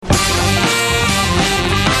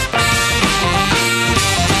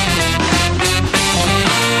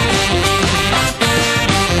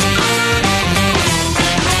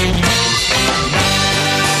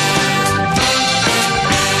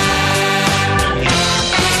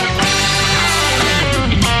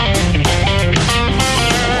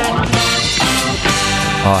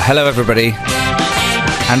Hello everybody,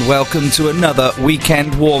 and welcome to another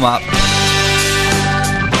weekend warm-up.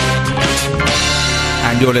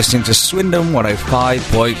 And you're listening to Swindon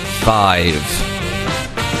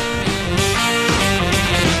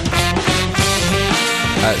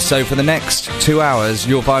 105.5. So for the next 2 hours,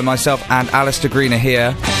 you'll find myself and Alistair Greener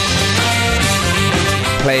here,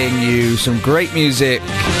 playing you some great music,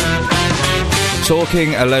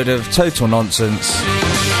 talking a load of total nonsense,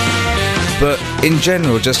 but in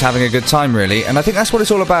general, just having a good time, really. And I think that's what it's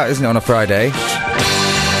all about, isn't it, on a Friday?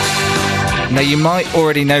 Now, you might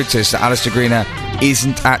already notice that Alistair Greener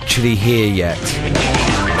isn't actually here yet.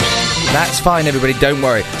 That's fine, everybody, don't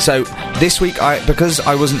worry. So, this week, because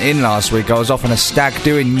I wasn't in last week, I was off on a stag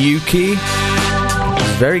do in Newquay. It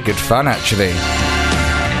was very good fun, actually.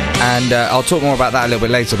 And I'll talk more about that a little bit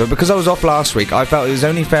later. But because I was off last week, I felt it was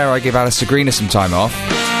only fair I give Alistair Greener some time off.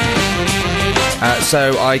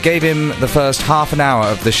 So I gave him the first half an hour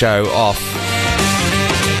of the show off.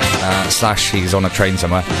 / he's on a train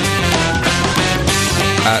somewhere.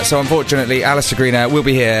 So unfortunately, Alistair Greener will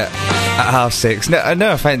be here at 6:30.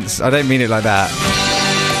 No offence, I don't mean it like that.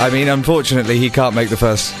 I mean, unfortunately, he can't make the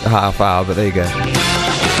first half hour, but there you go.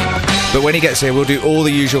 But when he gets here, we'll do all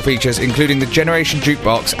the usual features, including the Generation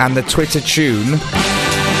Jukebox and the Twitter Tune.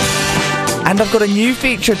 And I've got a new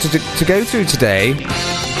feature to go through today.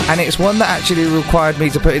 And it's one that actually required me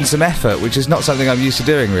to put in some effort, which is not something I'm used to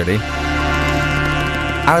doing, really.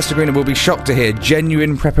 Alistair Greener will be shocked to hear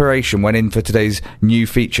genuine preparation went in for today's new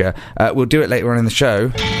feature. We'll do it later on in the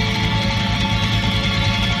show.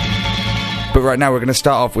 But right now we're going to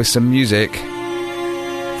start off with some music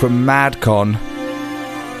from Madcon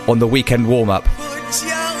on the weekend warm-up.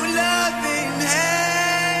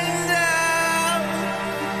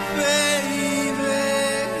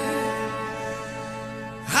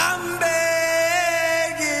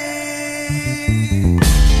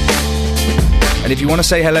 And if you want to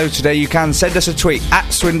say hello today, you can send us a tweet at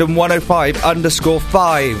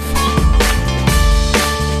Swindon105_5.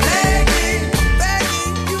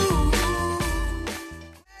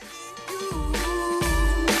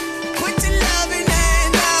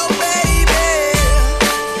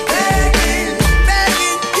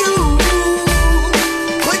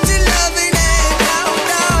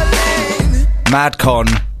 Madcon,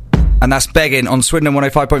 and that's Begging on Swindon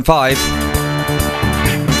 105.5.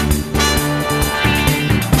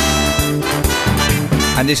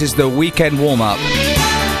 And this is the weekend warm-up.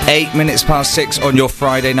 8 minutes past 6 on your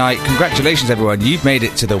Friday night. Congratulations, everyone. You've made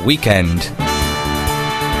it to the weekend.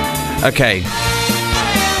 Okay.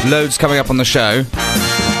 Loads coming up on the show,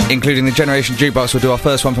 including the Generation Jukebox. We'll do our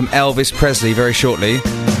first one from Elvis Presley very shortly.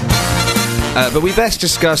 But we best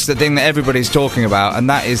discuss the thing that everybody's talking about, and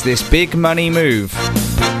that is this big money move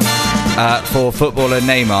for footballer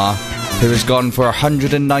Neymar, who has gone for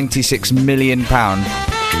 £196 million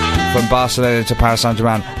from Barcelona to Paris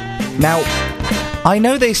Saint-Germain. Now, I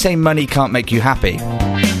know they say money can't make you happy.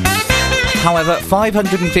 However,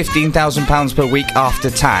 £515,000 per week after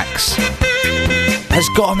tax has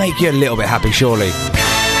got to make you a little bit happy, surely.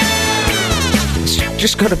 It's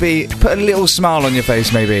just got to put a little smile on your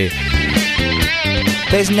face, maybe.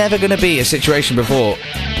 There's never going to be a situation before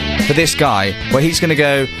for this guy where he's going to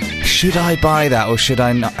go, should I buy that or should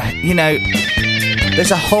I not? You know,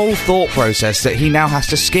 there's a whole thought process that he now has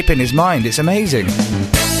to skip in his mind. It's amazing.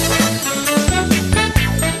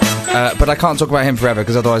 But I can't talk about him forever,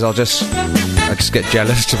 because otherwise I just get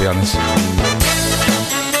jealous, to be honest.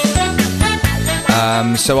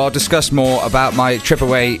 So I'll discuss more about my trip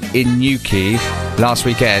away in Newquay last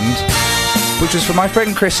weekend, which was for my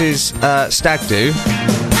friend Chris's stag do.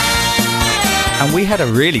 And we had a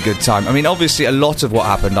really good time. I mean, obviously a lot of what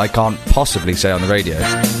happened I can't possibly say on the radio.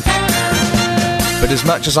 But as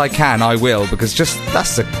much as I can, I will, because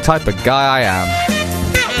that's the type of guy I am.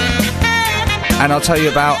 And I'll tell you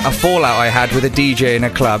about a fallout I had with a DJ in a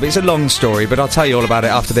club. It's a long story, but I'll tell you all about it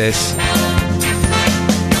after this.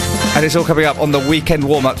 And it's all coming up on the weekend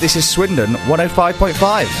warm-up. This is Swindon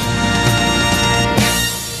 105.5.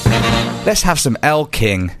 Let's have some Elle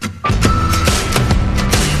King.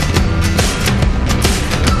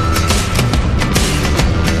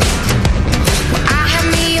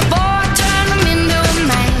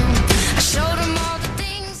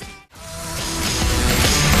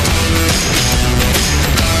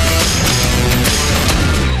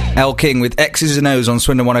 Elle King with X's and O's on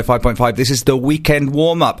Swindon 105.5. This is the weekend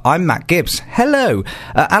warm-up. I'm Matt Gibbs. Hello.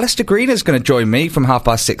 Alistair Greener's going to join me from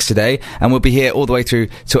 6:30 today, and we'll be here all the way through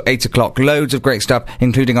till 8 o'clock. Loads of great stuff,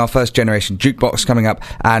 including our first Generation Jukebox coming up,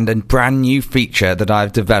 and a brand new feature that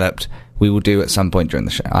I've developed we will do at some point during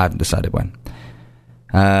the show. I haven't decided when.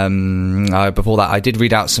 Before that, I did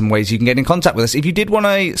read out some ways you can get in contact with us. If you did want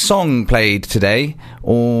a song played today,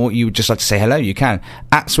 or you would just like to say hello, you can.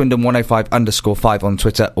 At Swindon105_5 on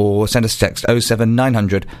Twitter, or send us a text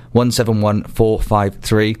 07900 171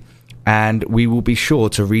 453, and we will be sure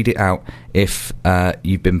to read it out if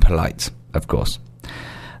you've been polite, of course.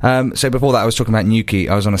 So before that, I was talking about Newquay.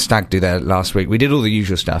 I was on a stag do there last week. We did all the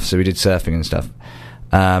usual stuff, so we did surfing and stuff.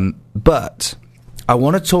 But I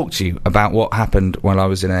want to talk to you about what happened while I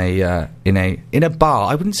was in a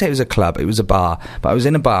bar. I wouldn't say it was a club; it was a bar, but I was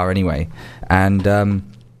in a bar anyway. And I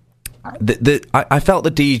felt the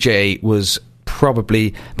DJ was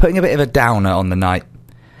probably putting a bit of a downer on the night.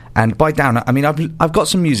 And by downer, I mean I've got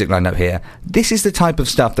some music lined up here. This is the type of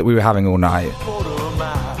stuff that we were having all night,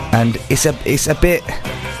 and it's a bit.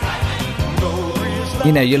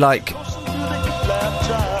 You know, you're like,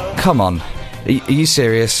 come on, are you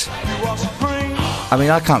serious? I mean,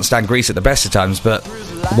 I can't stand Grease at the best of times, but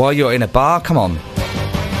while you're in a bar, come on.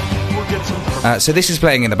 So this is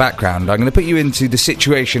playing in the background. I'm going to put you into the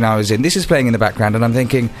situation I was in. This is playing in the background, and I'm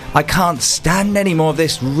thinking, I can't stand any more of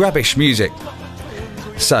this rubbish music.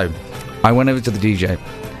 So, I went over to the DJ,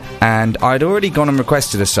 and I'd already gone and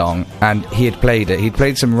requested a song, and he had played it. He'd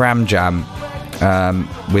played some Ram Jam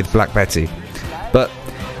with Black Betty. But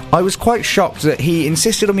I was quite shocked that he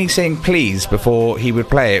insisted on me saying please before he would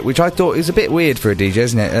play it, which I thought is a bit weird for a DJ,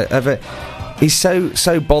 isn't it? He's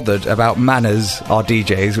so bothered about manners, our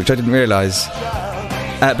DJs, which I didn't realise.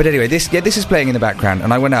 But anyway, this is playing in the background,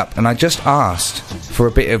 and I went up and I just asked for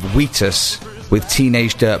a bit of Wheatus with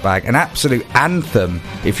Teenage Dirtbag, an absolute anthem.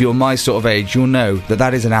 If you're my sort of age, you'll know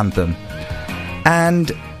that is an anthem.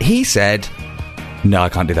 And he said, no, I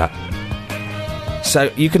can't do that.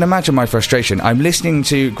 So you can imagine my frustration. I'm listening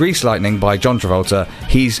to Grease Lightning by John Travolta.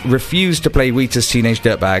 He's refused to play Wheatus Teenage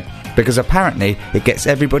Dirtbag because apparently it gets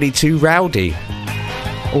everybody too rowdy.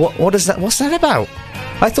 What is that? What's that about?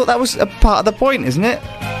 I thought that was a part of the point, isn't it?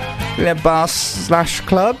 In a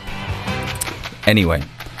bar/club. Anyway,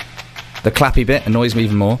 the clappy bit annoys me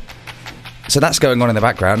even more. So that's going on in the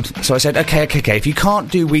background. So I said, okay, if you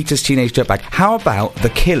can't do Wheatus Teenage Dirtbag, how about The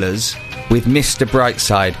Killers with Mr.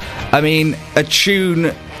 Brightside? I mean, a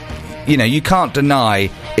tune, you know, you can't deny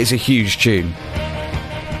it's a huge tune.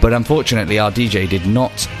 But unfortunately, our DJ did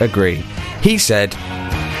not agree. He said,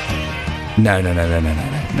 no.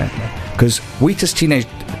 Because Wheatus Teenage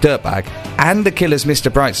Dirtbag and The Killers'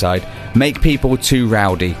 Mr. Brightside make people too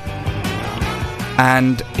rowdy.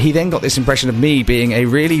 And he then got this impression of me being a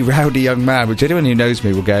really rowdy young man, which anyone who knows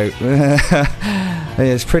me will go,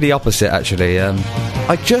 it's pretty opposite, actually.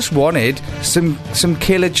 I just wanted some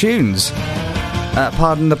killer tunes.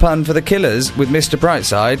 Pardon the pun, for The Killers with Mr.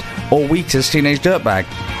 Brightside or Wheatus Teenage Dirtbag.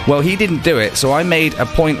 Well, he didn't do it, so I made a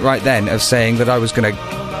point right then of saying that I was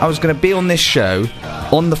gonna be on this show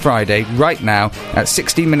on the Friday, right now, at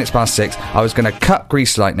 16 minutes past 6. I was gonna cut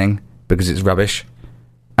Grease Lightning, because it's rubbish,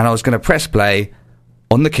 and I was gonna press play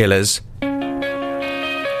on The Killers,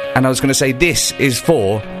 and I was gonna say this is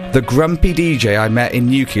for the grumpy DJ I met in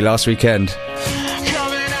Newquay last weekend.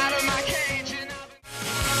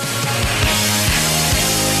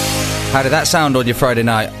 How did that sound on your Friday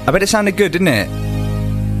night? I bet it sounded good, didn't it?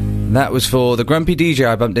 That was for the grumpy DJ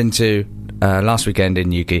I bumped into last weekend in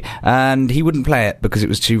Newquay, and he wouldn't play it because it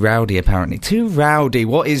was too rowdy, apparently. Too rowdy,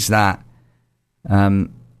 what is that?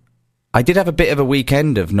 I did have a bit of a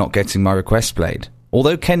weekend of not getting my request played,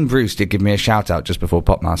 although Ken Bruce did give me a shout-out just before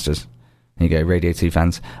Popmasters. There you go, Radio 2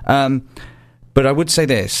 fans. But I would say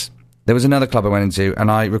this. There was another club I went into,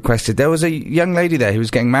 and I requested... There was a young lady there who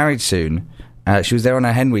was getting married soon. She was there on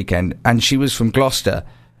her hen weekend, and she was from Gloucester,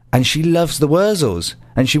 and she loves the Wurzels,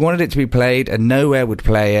 and she wanted it to be played, and nowhere would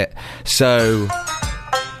play it, so...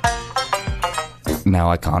 No,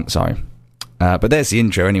 I can't, sorry. But there's the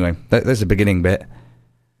intro, anyway. There's the beginning bit.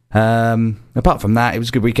 Apart from that, it was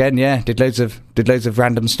a good weekend, yeah. Did loads of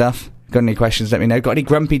random stuff. Got any questions, let me know. Got any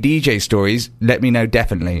grumpy DJ stories, let me know,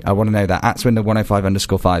 definitely. I want to know that. At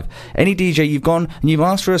Swindon105_5. Any DJ you've gone and you've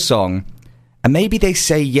asked for a song, and maybe they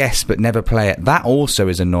say yes but never play it. That also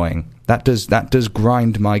is annoying. That does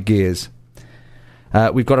grind my gears.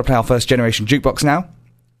 We've got to play our first generation jukebox now.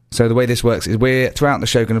 So the way this works is we're, throughout the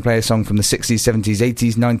show, going to play a song from the 60s, 70s,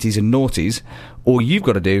 80s, 90s and noughties. All you've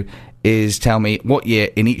got to do is tell me what year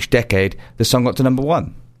in each decade the song got to number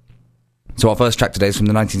one. So our first track today is from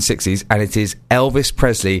the 1960s, and it is Elvis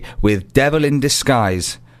Presley with Devil in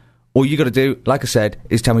Disguise. All you got to do, like I said,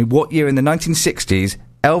 is tell me what year in the 1960s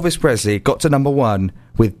Elvis Presley got to number one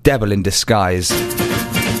with Devil in Disguise.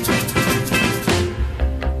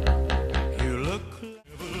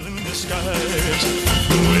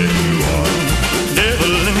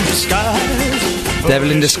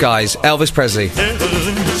 Devil in Disguise. Elvis Presley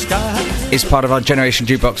is part of our Generation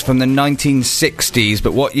Jukebox from the 1960s.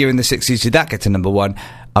 But what year in the 60s did that get to number one?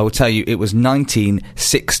 I will tell you, it was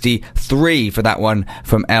 1963 for that one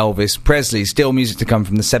from Elvis Presley. Still music to come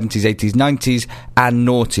from the 70s, 80s, 90s and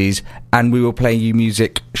noughties. And we will play you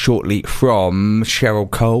music shortly from Cheryl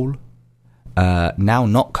Cole. Now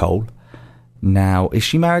not Cole. Now, is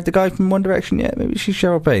she married the guy from One Direction yet? Maybe she's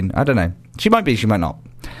Cheryl Payne. I don't know. She might be, she might not.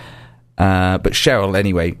 But Cheryl,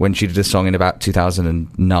 anyway, when she did a song in about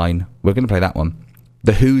 2009. We're going to play that one.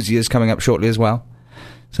 The Hoosiers coming up shortly as well.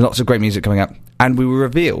 So lots of great music coming up. And we will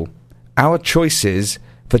reveal our choices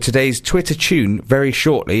for today's Twitter tune very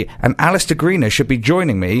shortly. And Alistair Greener should be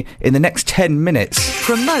joining me in the next 10 minutes.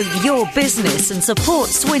 Promote your business and support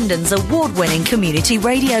Swindon's award-winning community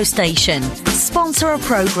radio station. Sponsor a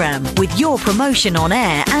programme with your promotion on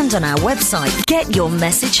air and on our website. Get your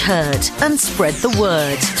message heard and spread the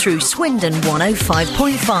word through Swindon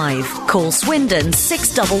 105.5. Call Swindon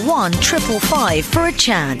 611 555 for a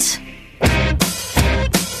chat.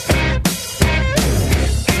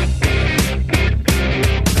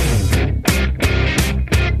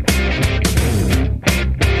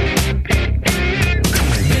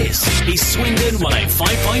 Is Swindon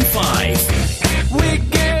 105.5. We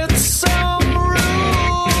get some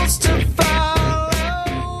rules to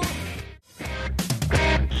follow.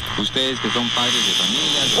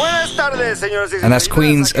 Buenas tardes, señores. And that's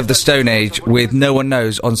Queens of the Stone Age with No One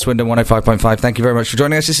Knows on Swindon 105.5. Thank you very much for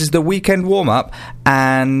joining us. This is the weekend warm-up,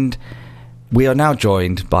 and we are now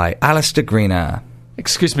joined by Alistair Greener.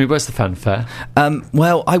 Excuse me, where's the fanfare?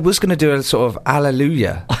 Well, I was going to do a sort of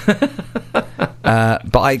hallelujah.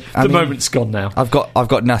 But I mean, moment's gone now. I've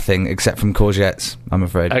got nothing except from courgettes, I'm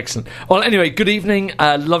afraid. Excellent. Well, anyway, good evening.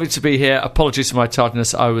 Lovely to be here. Apologies for my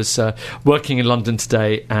tardiness. I was working in London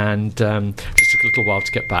today and just took a little while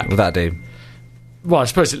to get back. Will that do? Well, I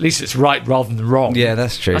suppose at least it's right rather than wrong. Yeah,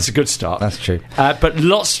 that's true. That's a good start. That's true. But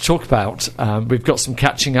lots to talk about. We've got some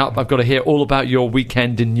catching up. I've got to hear all about your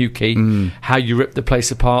weekend in Newquay, how you ripped the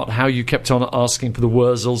place apart, how you kept on asking for the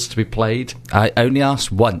Wurzels to be played. I only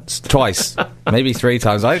asked once, twice, maybe 3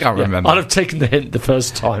 times. I can't remember. I'd have taken the hint the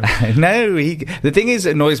first time. No, the thing is,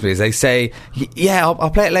 it annoys me is they say, yeah,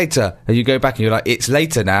 I'll play it later. And you go back and you're like, it's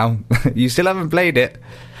later now. You still haven't played it.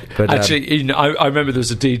 But, actually, you know, I remember there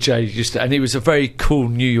was a DJ and he was a very cool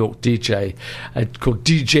New York DJ called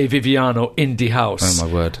DJ Viviano Indie House. Oh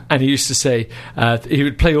my word! And he used to say he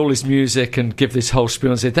would play all his music and give this whole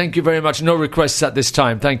spiel and say, "Thank you very much. No requests at this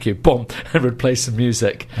time. Thank you." Boom, and would play some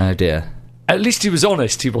music. Oh dear! At least he was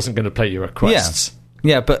honest. He wasn't going to play your requests.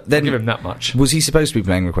 Yeah, but then... I'll give him that much. Was he supposed to be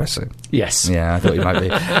playing requests? Yes. Yeah, I thought he might be.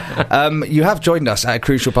 You have joined us at a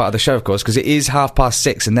crucial part of the show, of course, because it is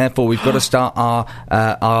 6:30, and therefore we've got to start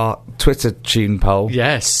our Twitter tune poll.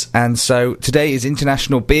 Yes. And so today is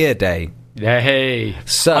International Beer Day. Hey.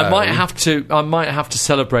 So I might have to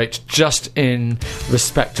celebrate just in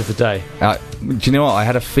respect of the day. Do you know what? I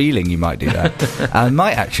had a feeling you might do that. I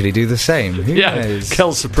might actually do the same. Who knows?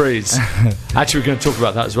 Quelle surprise. Actually, we're going to talk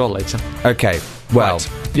about that as well later. Okay. Well, right.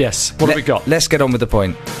 Yes. What have we got? Let's get on with the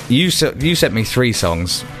point. You sent me 3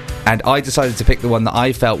 songs, and I decided to pick the one that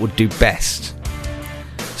I felt would do best.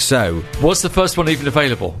 So, was the first one even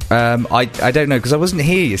available? I don't know, because I wasn't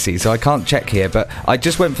here, you see, so I can't check here, but I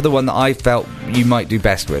just went for the one that I felt you might do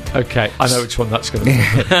best with. Okay, I know which one that's going to be.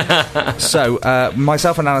 So,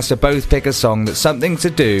 myself and Alistair both pick a song that's something to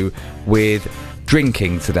do with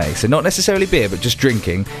drinking today. So not necessarily beer, but just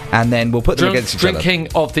drinking, and then we'll put them against each other. Drinking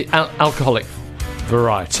of the alcoholic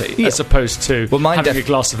variety, as opposed to having a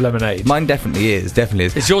glass of lemonade. Mine definitely is.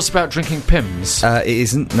 Is yours about drinking Pimm's? It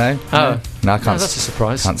isn't, no. Oh. No, I can't. No, that's a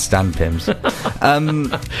surprise. Can't stand Pimm's.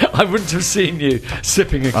 I wouldn't have seen you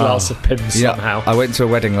sipping a glass of Pimm's somehow. I went to a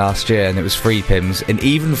wedding last year and it was free Pimm's, and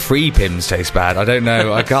even free Pimm's taste bad. I don't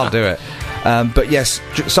know. I can't do it. But yes,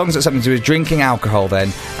 songs that something to do with drinking alcohol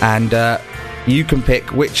then, and you can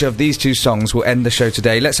pick which of these 2 songs will end the show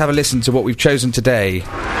today. Let's have a listen to what we've chosen today.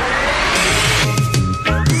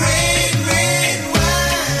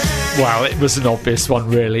 Wow, it was an obvious one,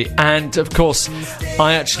 really. And, of course,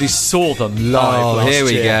 I actually saw them live last year. Here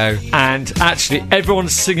we go. And actually,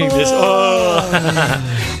 everyone's singing this. Oh!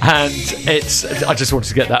 And it's... I just wanted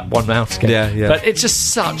to get that one out again. Yeah. But it's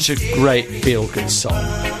just such a great feel-good song.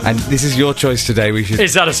 And this is your choice today.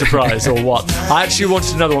 Is that a surprise or what? I actually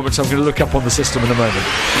wanted another one, which I'm going to look up on the system in a moment.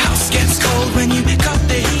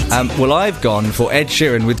 Well, I've gone for Ed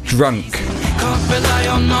Sheeran with Drunk.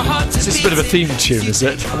 Is this a bit of a theme tune, is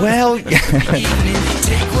it? Well,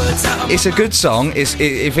 it's a good song.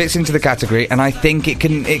 It fits into the category, and I think it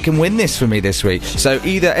can win this for me this week. So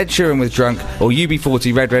either Ed Sheeran with Drunk or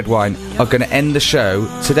UB40 Red Red Wine are going to end the show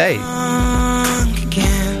today.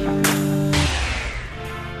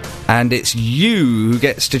 And it's you who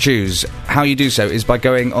gets to choose. How you do so is by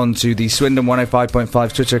going onto the Swindon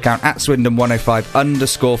 105.5 Twitter account at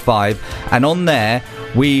Swindon105_5, and on there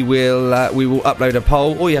we will upload a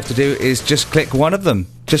poll. All you have to do is just click one of them.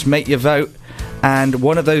 Just make your vote, and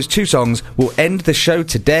one of those two songs will end the show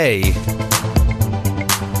today.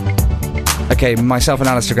 Okay, myself and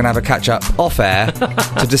Alistair are going to have a catch-up off-air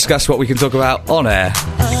to discuss what we can talk about on air.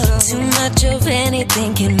 Too much of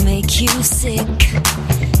anything can make you sick.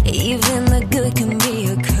 Even the good can be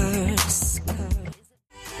a curse.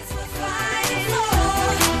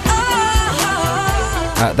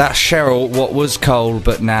 That's Cheryl, what was Cole,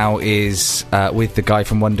 but now is with the guy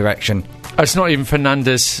from One Direction. Oh, it's not even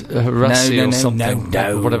Fernandez Rassi or something.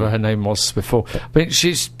 No. Whatever her name was before. But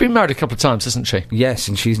she's been married a couple of times, hasn't she? Yes,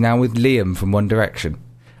 and she's now with Liam from One Direction.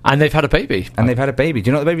 And they've had a baby. And they've had a baby. Do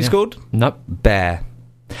you know what the baby's called? Nope. Bear.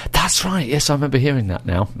 That's right. Yes, I remember hearing that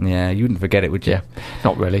now. Yeah, you wouldn't forget it, would you? Yeah,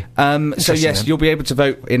 not really. So yes, then. you'll be able to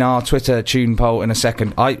vote in our Twitter tune poll in a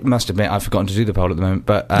second. I must admit, I've forgotten to do the poll at the moment,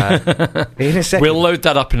 but in a second. We'll load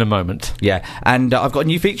that up in a moment. Yeah, and I've got a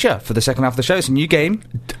new feature for the second half of the show. It's a new game.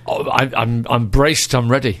 Oh, I'm braced. I'm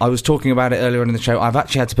ready. I was talking about it earlier on in the show. I've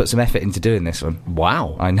actually had to put some effort into doing this one.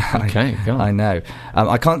 Wow. I know. Okay, go on. I know.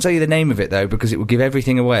 I can't tell you the name of it though because it will give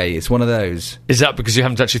everything away. It's one of those. Is that because you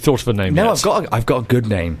haven't actually thought of a name yet? No, I've got a good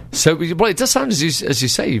name. So, well, it does sound as you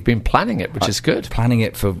say you've been planning it, which is good. Planning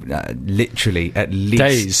it for literally at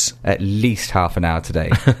least half an hour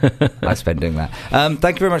today. I spent doing that.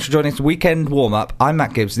 Thank you very much for joining us. Weekend warm up. I'm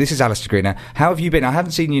Matt Gibbs. This is Alistair Greener. How have you been? I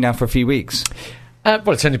haven't seen you now for a few weeks.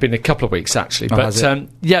 Well, it's only been a couple of weeks, actually. Has But, it?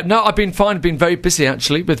 yeah, no, I've been fine. I've been very busy,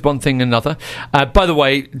 actually, with one thing and another. By the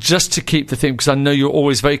way, just to keep the theme, because I know you're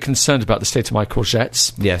always very concerned about the state of my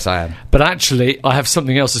courgettes. Yes, I am. But actually, I have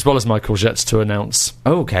something else as well as my courgettes to announce.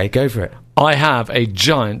 Oh, okay, go for it. I have a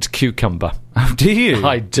giant cucumber. Oh, do you?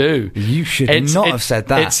 I do. You should not have said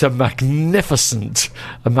that. It's a magnificent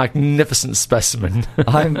specimen.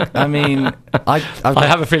 I mean, I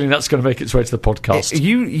have a feeling that's going to make its way to the podcast.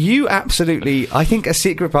 You absolutely. I think a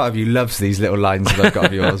secret part of you loves these little lines that I've got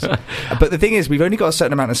of yours. But the thing is, we've only got a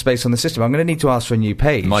certain amount of space on the system. I'm going to need to ask for a new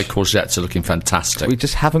page. My courgettes are looking fantastic. We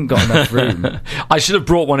just haven't got enough room. I should have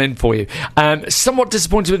brought one in for you. Somewhat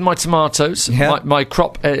disappointed with my tomatoes. Yeah. My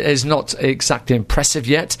crop is not exactly impressive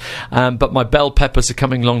yet, but my bell peppers are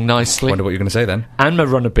coming along nicely. Wonder what you're going to say then. And my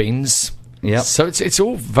runner beans. Yep. So it's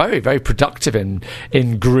all very, very productive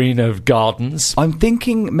in greener gardens. I'm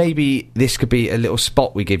thinking maybe this could be a little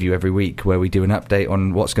spot we give you every week where we do an update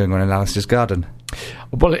on what's going on in Alistair's garden.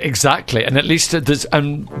 Well, exactly, and at least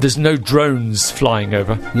there's no drones flying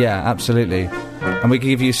over. Yeah, absolutely. And we can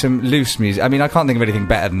give you some loose music. I mean, I can't think of anything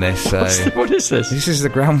better than this. So. What is this? This is the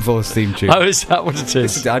Ground Force theme tune. Oh, is that what it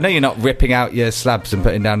is? I know you're not ripping out your slabs and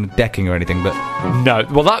putting down decking or anything, but... No.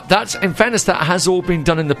 Well, that's in fairness, that has all been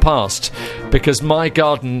done in the past, because my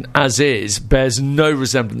garden, as is, bears no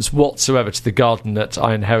resemblance whatsoever to the garden that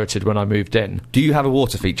I inherited when I moved in. Do you have a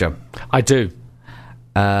water feature? I do.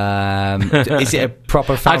 Is it a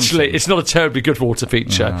proper fountain? Actually, it's not a terribly good water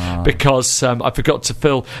feature because I forgot to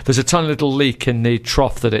fill. There's a tiny little leak in the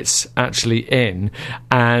trough that it's actually in,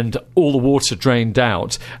 and all the water drained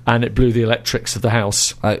out, and it blew the electrics of the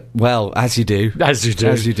house. Well, as you do. As you do.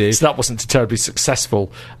 As you do. So that wasn't a terribly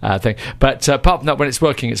successful thing. But apart from that, when it's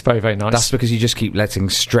working, it's very, very nice. That's because you just keep letting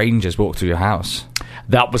strangers walk through your house.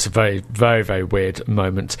 That was a very, very, very weird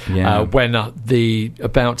moment when the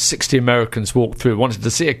about 60 Americans walked through, wanted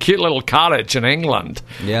to see a cute little cottage in England.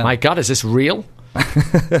 Yeah. My God, is this real?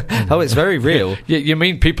 Oh, it's very real. You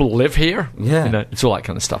mean people live here? Yeah. You know, it's all that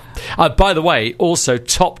kind of stuff. By the way, also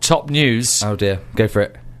top news. Oh dear, go for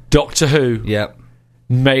it. Doctor Who Yep.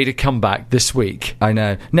 made a comeback this week. I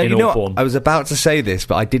know. No, in you know Auburn. what? I was about to say this,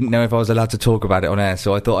 but I didn't know if I was allowed to talk about it on air,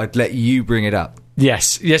 so I thought I'd let you bring it up.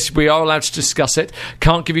 Yes, we are allowed to discuss it.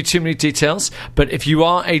 Can't give you too many details, but if you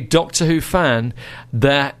are a Doctor Who fan,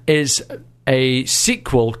 there is a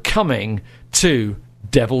sequel coming to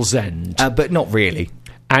Devil's End. But not really.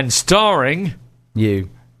 And starring... You.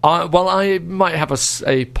 well, I might have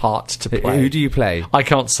a part to play. Who do you play? I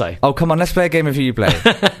can't say. Oh, come on, let's play a game of who you play.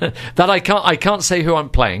 That I can't say who I'm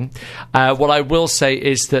playing. What I will say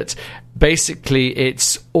is that basically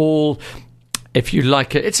it's all... If you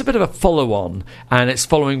like it, it's a bit of a follow-on, and it's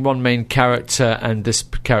following one main character and this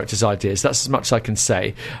character's ideas. That's as much as I can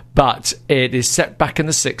say. But it is set back in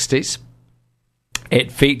the 60s,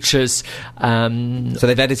 It features... So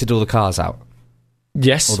they've edited all the cars out?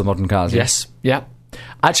 Yes. All the modern cars? Yes, yeah.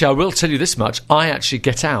 Actually, I will tell you this much. I actually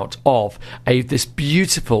get out of this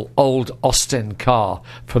beautiful old Austin car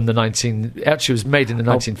from the actually it was made in the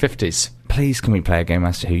 1950s. Please, can we play a game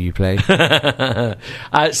as to who you play?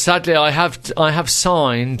 Sadly, I have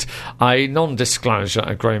signed a non-disclosure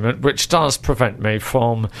agreement, which does prevent me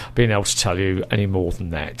from being able to tell you any more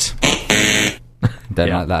than that. Don't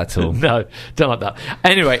like that at all. No, don't like that.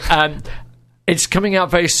 Anyway, it's coming out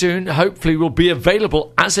very soon. Hopefully will be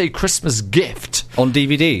available as a Christmas gift. On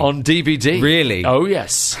DVD? On DVD. Really? Oh,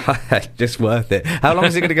 yes. Just worth it. How long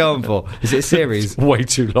is it going to go on for? Is it a series? Way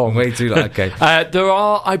too long. Way too long, okay. There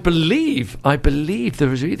are, I believe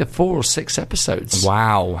there is either 4 or 6 episodes.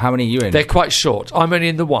 Wow. How many are you in? They're quite short. I'm only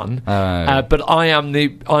in the one. But I'm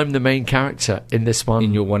the main character in this one.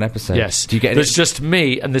 In your one episode? Yes. Do you get There's just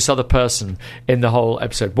me and this other person in the whole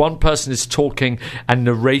episode. One person is talking and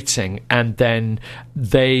narrating, and then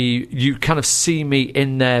you kind of see me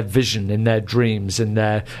in their vision, in their dreams, in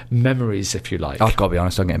their memories, if you like. I've got to be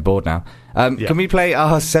honest, I'm getting bored now. Can we play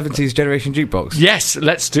our 70s Generation Jukebox? Yes,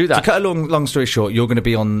 let's do that. To cut a long story short, you're going to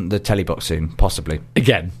be on the telly box soon, possibly.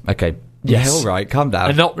 Again. Okay. Yes. Yeah, all right, calm down.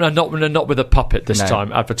 And not with a puppet this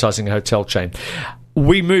time, advertising a hotel chain.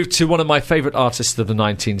 We moved to one of my favourite artists of the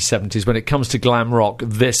 1970s. When it comes to glam rock,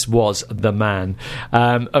 this was the man.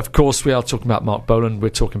 Of course, we are talking about Mark Bolan. We're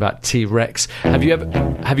talking about T-Rex. Have you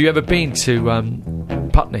ever been to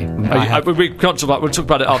Putney? We can't talk about. We'll talk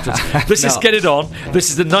about it afterwards. Let's just get it on. This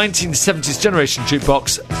is the 1970s Generation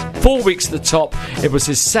Jukebox. 4 weeks at the top. It was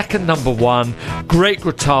his second number one. Great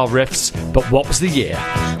guitar riffs. But what was the year?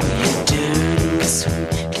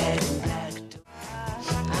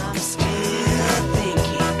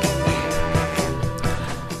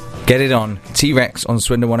 Get it on. T-Rex on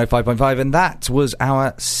Swindon 105.5, and that was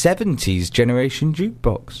our 70s Generation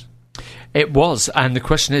Jukebox. It was, and the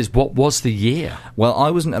question is, what was the year? Well,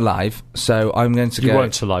 I wasn't alive, so I'm going to go... You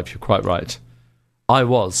weren't alive, you're quite right. I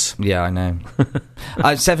was. Yeah, I know.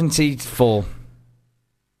 74.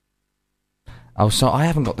 Oh, so I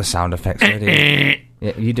haven't got the sound effects ready.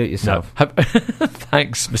 Yeah, you do it yourself. No.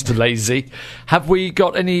 Thanks, Mr. Lazy. Have we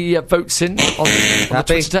got any votes in on the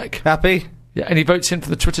Twitter deck? Happy? Yeah, any votes in for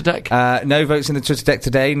the Twitter deck? No votes in the Twitter deck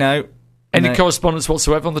today, no. Any correspondence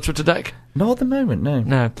whatsoever on the Twitter deck? Not at the moment, no.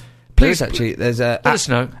 No. Please, there's let us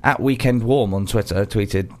know. At Weekend Warm on Twitter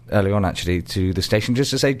tweeted early on actually to the station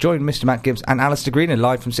just to say join Mr. Matt Gibbs and Alistair Greener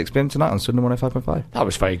live from 6pm tonight on Swindon 105.5. That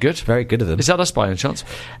was very good. Very good of them. Is that us by any chance?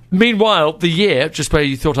 Meanwhile, the year, just where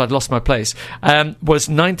you thought I'd lost my place, was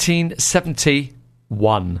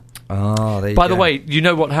 1971. Oh, there you go. By the way, you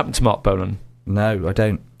know what happened to Mark Bolan? No, I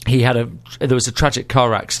don't. There was a tragic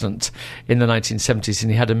car accident in the 1970s, and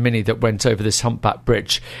he had a Mini that went over this humpback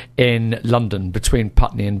bridge in London between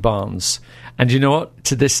Putney and Barnes. And you know what?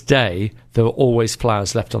 To this day, there were always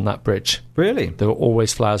flowers left on that bridge. Really? There were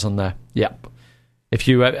always flowers on there. Yep. If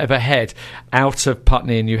you ever head out of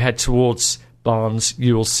Putney and you head towards Barnes,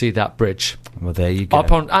 you will see that bridge. Well, there you go.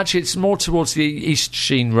 Actually, it's more towards the East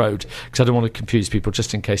Sheen Road, because I don't want to confuse people,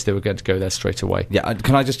 just in case they were going to go there straight away. Yeah,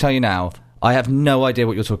 can I just tell you now? I have no idea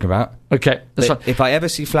what you're talking about. Okay, that's fine. If I ever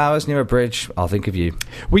see flowers near a bridge, I'll think of you.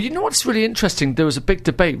 Well, you know what's really interesting? There was a big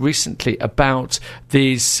debate recently about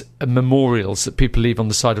these memorials that people leave on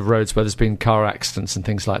the side of roads where there's been car accidents and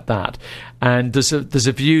things like that. And there's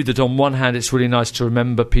a view that on one hand it's really nice to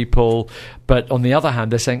remember people, but on the other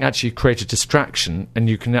hand they're saying actually create a distraction, and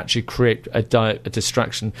you can actually create a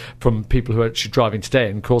distraction from people who are actually driving today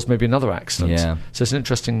and cause maybe another accident. Yeah. So it's an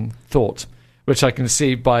interesting thought, which I can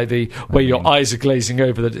see by the way your eyes are glazing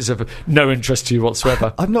over, that is of no interest to you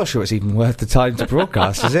whatsoever. I'm not sure it's even worth the time to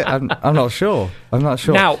broadcast, is it? I'm not sure.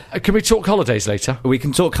 Now, can we talk holidays later? We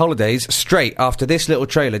can talk holidays straight after this little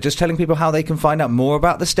trailer, just telling people how they can find out more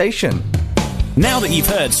about the station. Now that you've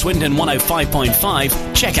heard Swindon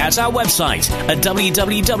 105.5, check out our website at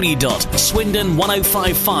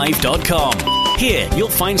www.swindon1055.com. Here you'll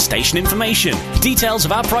find station information, details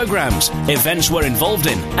of our programmes, events we're involved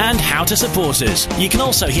in, and how to support us. You can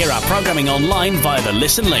also hear our programming online via the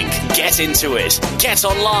Listen link. Get into it. Get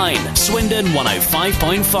online. Swindon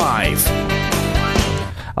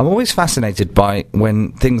 105.5. I'm always fascinated by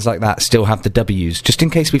when things like that still have the W's, just in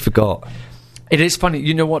case we forgot. It is funny.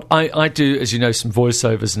 You know what? I do, as you know, some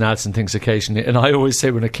voiceovers and ads and things occasionally, and I always say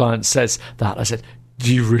when a client says that, I said,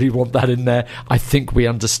 do you really want that in there? I think we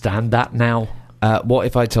understand that now. What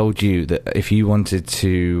if I told you that if you wanted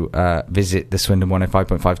to visit the Swindon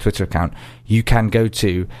 105.5 Twitter account, you can go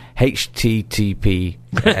to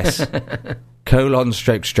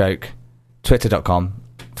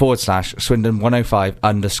https://twitter.com/Swindon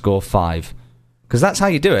 105_5. because that's how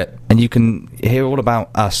you do it. And you can hear all about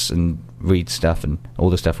us and read stuff and all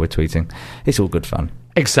the stuff we're tweeting. It's all good fun.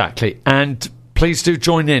 Exactly. And please do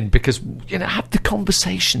join in, because, have the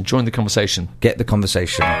conversation. Join the conversation. Get the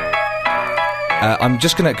conversation. I'm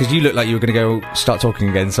just going to... Because you look like you were going to go start talking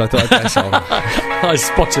again, so I thought I'd press on. I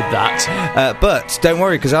spotted that. But don't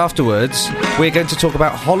worry, because afterwards, we're going to talk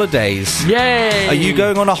about holidays. Yay! Are you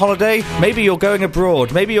going on a holiday? Maybe you're going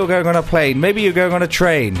abroad. Maybe you're going on a plane. Maybe you're going on a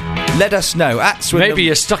train. Let us know at Swindon. Maybe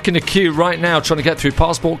you're stuck in a queue right now trying to get through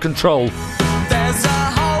passport control.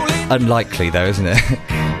 Unlikely, though, isn't it?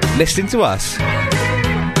 Listening to us.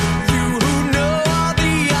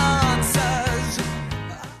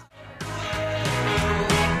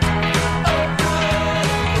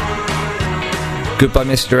 Goodbye,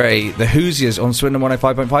 Mr. A. The Hoosiers on Swindon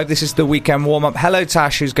 105.5. This is the weekend warm-up. Hello,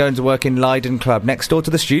 Tash, who's going to work in Leiden Club, next door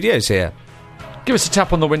to the studios here. Give us a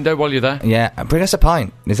tap on the window while you're there. Yeah, and bring us a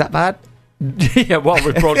pint. Is that bad? Yeah, while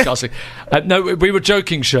we're broadcasting. No, we were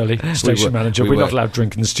joking, Shirley, station manager. We're not allowed to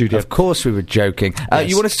drink in the studio. Of course we were joking. Yes.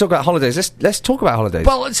 You wanted to talk about holidays. Let's talk about holidays.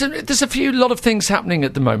 Well, there's a lot of things happening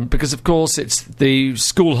at the moment, because, of course, it's the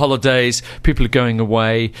school holidays. People are going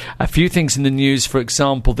away. A few things in the news. For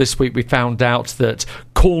example, this week we found out that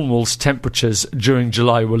Cornwall's temperatures during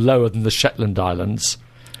July were lower than the Shetland Islands.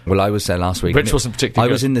 Well, I was there last week. Which wasn't particularly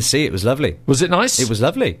good. I was in the sea. It was lovely. Was it nice? It was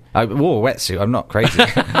lovely. I wore a wetsuit. I'm not crazy.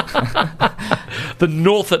 The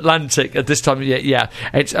North Atlantic at this time of year, yeah.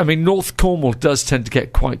 North Cornwall does tend to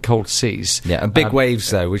get quite cold seas. Yeah, and big waves,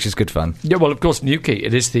 though, which is good fun. Yeah, well, of course, Newquay,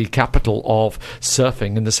 it is the capital of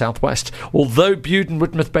surfing in the southwest. Although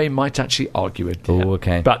Bude-Widmouth Bay might actually argue it. Oh,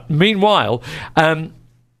 okay. But meanwhile...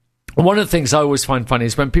 one of the things I always find funny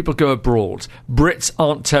is when people go abroad, Brits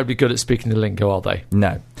aren't terribly good at speaking the lingo, are they?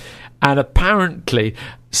 No. And apparently,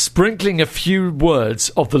 sprinkling a few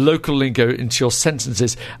words of the local lingo into your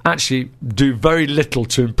sentences actually do very little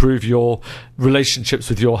to improve your relationships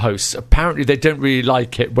with your hosts. Apparently, they don't really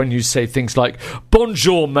like it when you say things like,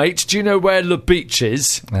 "Bonjour, mate, do you know where the beach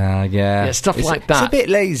is?" Yeah. Yeah, stuff like that. It's a bit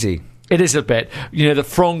lazy. It is a bit. The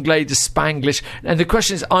Franglais, the Spanglish. And the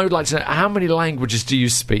question is, I would like to know, how many languages do you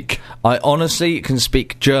speak? I honestly can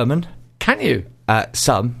speak German. Can you?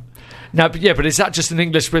 Some. No, but is that just in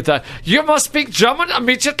English with you must speak German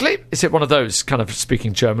immediately? Is it one of those kind of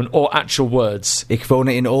speaking German, or actual words? Ich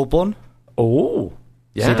wohne in Auburn. Oh,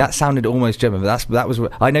 yeah. See, that sounded almost German, but that was...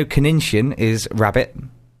 I know Kaninchen is rabbit.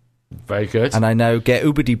 Very good. And I know Get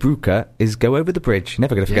über die Brücke is go over the bridge.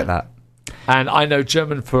 Never going to forget that. And I know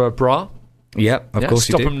German for a bra. Yep, of course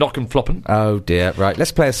you do. Stop 'em, knock 'em, floppin'. Oh dear, right,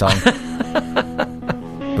 let's play a song.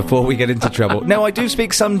 Before we get into trouble. No, I do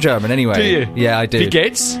speak some German anyway. Do you? Yeah, I do. Wie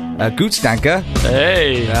geht's? Gut, danke.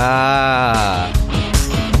 Hey.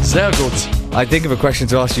 Sehr gut. I think of a question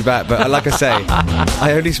to ask you back, but like I say,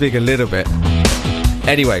 I only speak a little bit.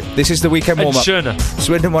 Anyway, this is the weekend warm-up.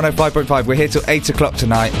 Swindon 105.5. We're here till 8 o'clock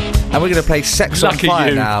tonight, and we're going to play Sex on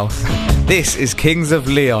Fire now. This is Kings of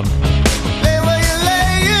Leon.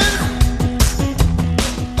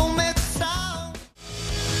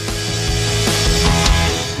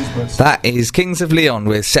 That is Kings of Leon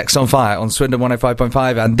with Sex on Fire on Swindon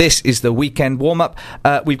 105.5, and this is the weekend warm-up.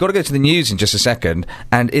 We've got to go to the news in just a second,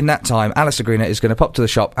 and in that time, Alistair Greener is going to pop to the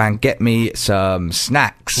shop and get me some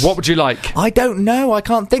snacks. What would you like? I don't know. I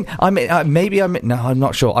can't think. No, I'm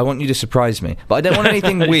not sure. I want you to surprise me, but I don't want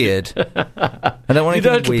anything weird. I don't want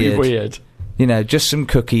anything weird. Be weird. Just some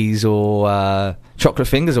cookies or chocolate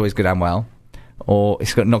fingers always go down well. Or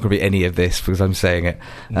it's not going to be any of this because I'm saying it.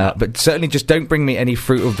 No. But certainly just don't bring me any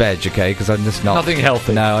fruit or veg, okay? Because I'm just not... Nothing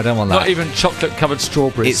healthy. No, I don't want that. Not even chocolate-covered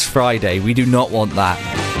strawberries. It's Friday. We do not want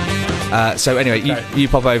that. So anyway, okay. you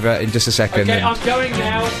pop over in just a second. Okay, I'm going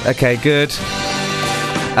now. Okay, good.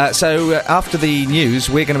 So after the news,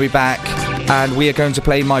 we're going to be back and we are going to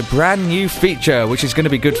play my brand new feature, which is going to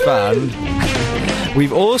be good fun.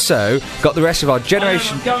 We've also got the rest of our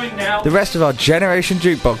generation... The rest of our generation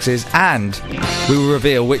jukeboxes, and we will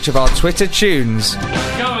reveal which of our Twitter tunes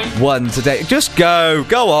won today. Just go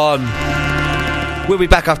on. We'll be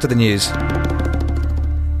back after the news.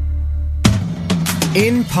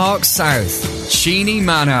 In Park South, Cheney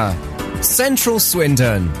Manor, Central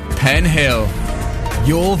Swindon, Pen Hill.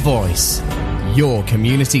 Your voice, your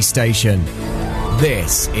community station.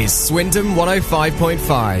 This is Swindon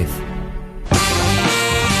 105.5.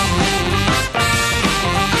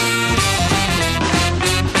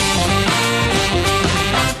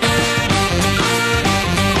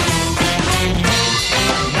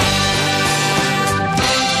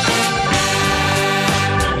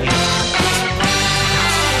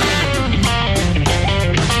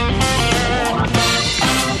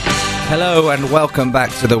 Hello and welcome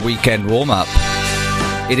back to the weekend warm-up.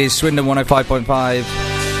 It is Swindon 105.5,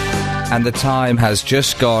 and the time has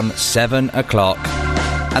just gone 7 o'clock.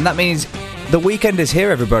 And that means the weekend is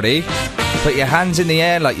here, everybody. Put your hands in the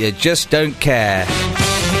air like you just don't care.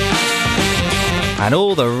 And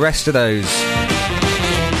all the rest of those.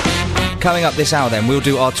 Coming up this hour then, we'll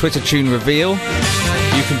do our Twitter tune reveal.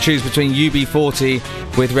 You can choose between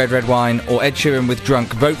UB40 with Red Red Wine or Ed Sheeran with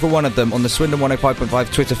Drunk. Vote for one of them on the Swindon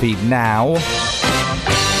 105.5 Twitter feed now.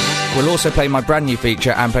 We'll also play my brand new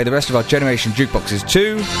feature and play the rest of our Generation Jukeboxes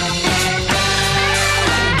too.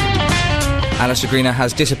 Alistair Greener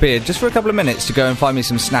has disappeared just for a couple of minutes to go and find me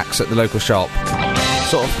some snacks at the local shop.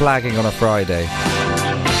 Sort of flagging on a Friday.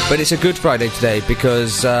 But it's a good Friday today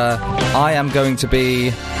because I am going to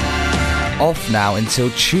be off now until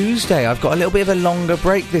Tuesday. I've got a little bit of a longer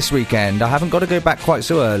break this weekend. I haven't got to go back quite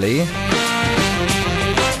so early.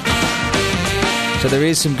 So there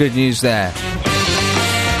is some good news there.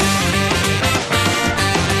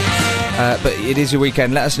 But it is your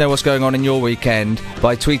weekend. Let us know what's going on in your weekend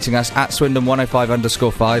by tweeting us at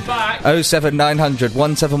Swindon105_5. 07900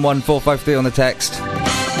 171 453 on the text.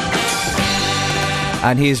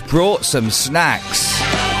 And he has brought some snacks.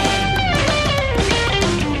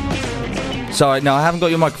 Sorry, no, I haven't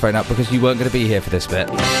got your microphone up because you weren't going to be here for this bit.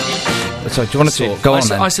 Sorry, do you want to talk? Go on,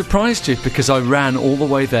 then. I surprised you because I ran all the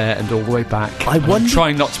way there and all the way back. I'm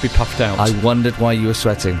trying not to be puffed out. I wondered why you were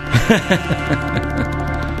sweating.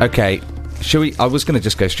 Okay, shall we... I was going to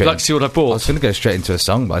just go straight... Like to see what I bought? I was going to go straight into a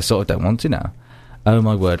song, but I sort of don't want to now. Oh,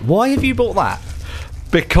 my word. Why have you bought that?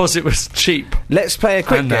 Because it was cheap. Let's play a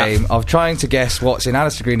quick game of trying to guess what's in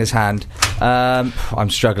Alistair Greener's hand. I'm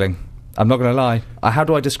struggling. I'm not going to lie. How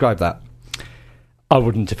do I describe that? I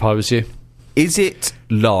wouldn't if I was you. Is it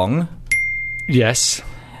long? Yes.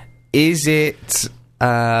 Is it...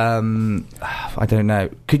 I don't know.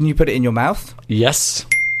 Couldn't you put it in your mouth? Yes.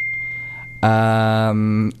 You're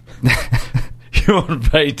on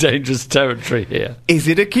very dangerous territory here. Is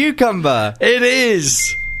it a cucumber? It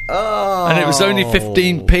is! Oh. And it was only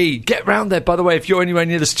 15p. Get round there, by the way. If you're anywhere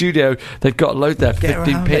near the studio, they've got a load there for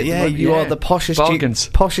 15p. Yeah, you are the poshest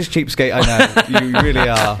cheapskate I know. You really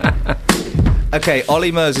are. Okay,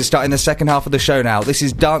 Ollie Murs is starting the second half of the show now. This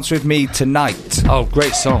is Dance With Me Tonight. Oh,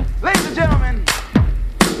 great song. Ladies and gentlemen,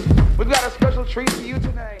 we've got a special treat for you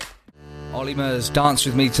today. Ollie Murs, Dance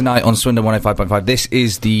With Me Tonight on Swindon 105.5. This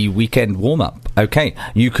is the weekend warm-up. Okay,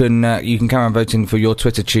 you can carry on voting for your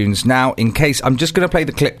Twitter tunes. Now, in case... I'm just going to play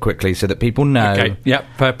the clip quickly so that people know... Okay, yep,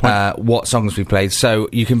 fair point. What songs we played. So,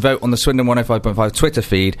 you can vote on the Swindon 105.5 Twitter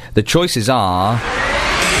feed. The choices are...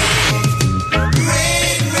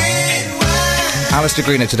 Alistair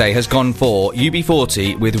Greener today has gone for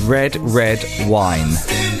UB40 with Red Red Wine.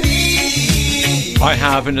 I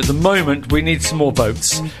have, and at the moment we need some more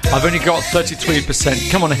votes. I've only got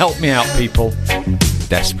 33%. Come on, help me out, people.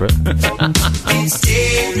 Desperate.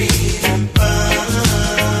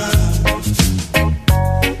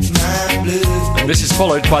 And this is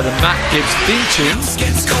followed by the Matt Gibbs theme tune.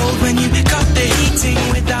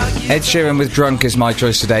 Ed Sheeran with Drunk is my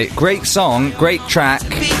choice today. Great song, great track.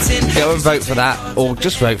 Go and vote for that, or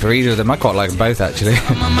just vote for either of them. I quite like them both, actually.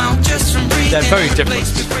 They're very different.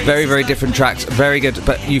 Very, very different tracks. Very good.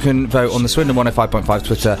 But you can vote on the Swindon 105.5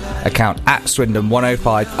 Twitter account at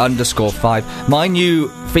Swindon105_5. My new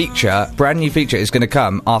feature, brand new feature, is going to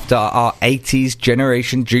come after our 80s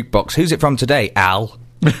Generation Jukebox. Who's it from today, Al?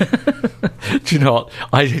 Do you know what?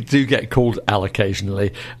 I do get called Al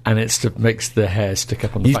occasionally, and it makes the hair stick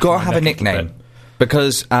up on the You've back got of to my have a neck nickname. bit.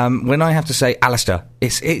 Because when I have to say Alistair,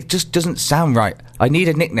 it just doesn't sound right. I need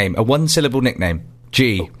a nickname, a one-syllable nickname.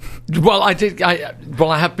 G. Well, I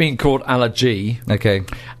have been called Ala G. Okay.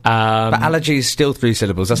 But allergy is still 3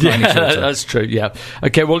 syllables. That's not any shorter. That's true, yeah.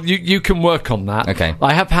 Okay, well, you can work on that. Okay.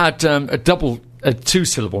 I have had a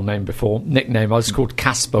 2-syllable name before, nickname. I was called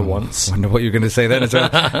Casper once. I wonder what you're going to say then as well.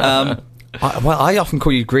 I often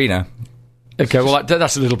call you Greener. Okay, well,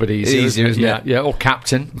 that's a little bit easier, isn't it? Yeah, or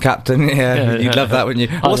Captain. Captain, yeah. You'd love that, wouldn't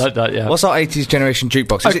you? I like that, yeah. What's our 80s Generation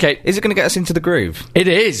Jukebox? Is it going to get us into the groove? It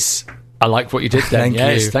is. I like what you did then.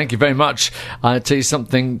 Thank you. Thank you very much. I'll tell you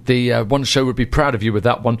something, the One Show would be proud of you with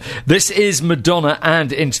that one. This is Madonna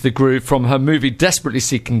and Into the Groove from her movie Desperately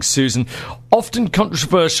Seeking Susan. Often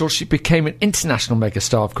controversial, she became an international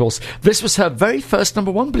megastar, of course. This was her very first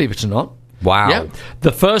number one, believe it or not. Wow. Yeah.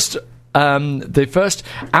 The first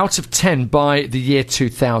out of 10 by the year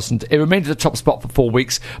 2000. It remained at the top spot for 4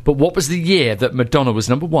 weeks, but what was the year that Madonna was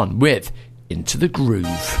number one with Into the Groove?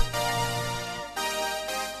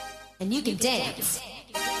 And you can dance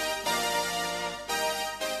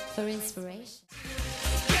for inspiration.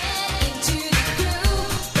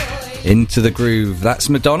 Into the Groove. That's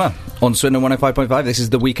Madonna on Swindon 105.5. This is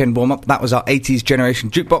the weekend warm-up. That was our 80s generation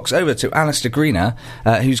jukebox. Over to Alistair Greener,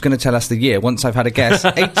 who's going to tell us the year once I've had a guess.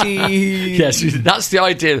 80... Yes, that's the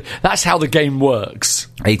idea. That's how the game works.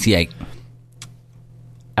 88.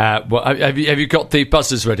 Well, have you got the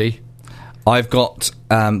buzzers ready? I've got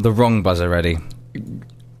the wrong buzzer ready.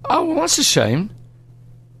 Oh, well, that's a shame.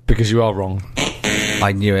 Because you are wrong.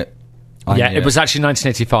 I knew it. It was actually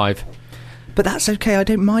 1985. But that's okay. I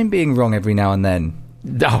don't mind being wrong every now and then.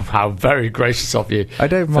 Oh, how very gracious of you. I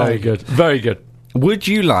don't mind. Very good. Very good. Would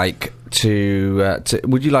you like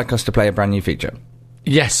would you like us to play a brand new feature?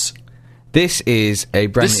 Yes. This is a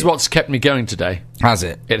brand This is what's kept me going today. Has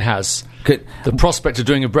it? It has. Good. The prospect of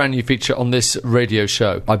doing a brand new feature on this radio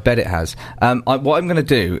show. I bet it has. What I'm going to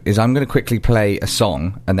do is I'm going to quickly play a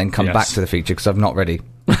song and then come Yes. back to the feature because I'm not ready.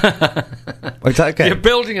 Is that okay? You're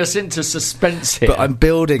building us into suspense here. But I'm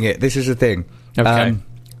building it. This is the thing. Okay.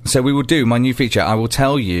 So we will do my new feature. I will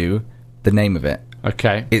tell you the name of it.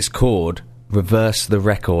 Okay. It's called Reverse the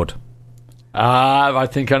Record. I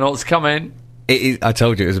think I know what's coming. It is, I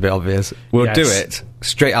told you it was a bit obvious. We'll Yes. do it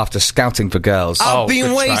straight after Scouting for Girls. Oh, I've been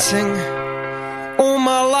good track. waiting all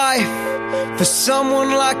my life for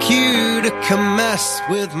someone like you to come mess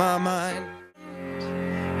with my mind.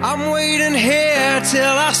 I'm waiting here till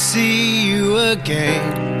I see you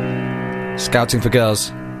again. Scouting for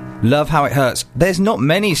Girls. Love How It Hurts. There's not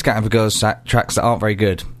many Scouting for Girls tracks that aren't very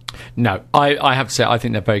good. No, I have to say, I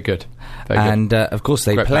think they're very good. Very good. And of course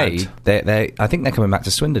they Great play. band. I think they're coming back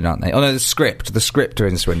to Swindon, aren't they? Oh no, the Script are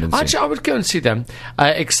in Swindon. soon. Actually, I would go and see them.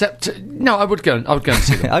 I would go and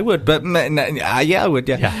see them. I would, but yeah, I would.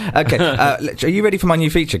 Yeah. Yeah. Okay. Are you ready for my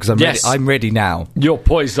new feature? Because Yes. I'm ready now. You're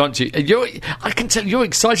poised, aren't you? I can tell you're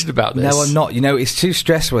excited about this. No, I'm not. You know, it's too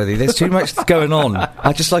stress-worthy. There's too much going on.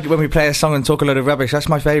 I just like it when we play a song and talk a load of rubbish. That's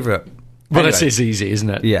my favourite. Well, Anyway. this is easy, isn't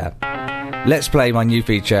it? Yeah. Let's play my new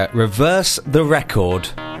feature, Reverse the Record.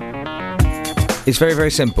 It's very, very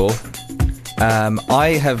simple.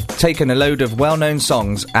 I have taken a load of well-known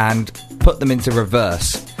songs and put them into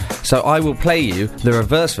reverse. So I will play you the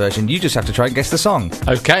reverse version. You just have to try and guess the song.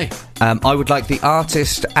 Okay. I would like the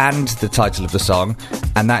artist and the title of the song,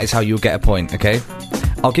 and that is how you'll get a point, okay?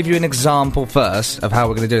 I'll give you an example first of how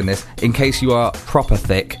we're going to do this, in case you are proper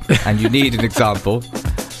thick and you need an example.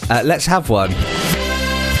 Let's have one.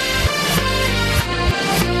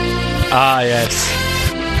 Ah, yes.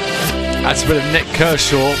 That's a bit of Nick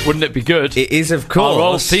Kershaw. Wouldn't it be good? It is, of course. Our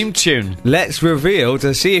old theme tune. Let's reveal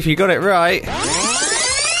to see if you got it right.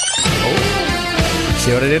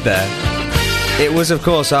 See what I did there? It was, of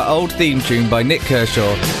course, our old theme tune by Nick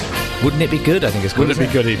Kershaw. Wouldn't it be good? I think it's called. Wouldn't it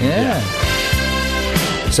be good even? Yeah.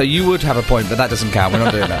 So you would have a point, but that doesn't count. We're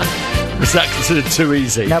not doing that. Is that considered too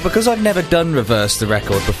easy? Now, because I've never done Reverse the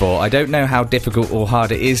Record before, I don't know how difficult or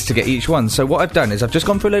hard it is to get each one. So what I've done is I've just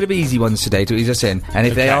gone for a load of easy ones today to ease us in. And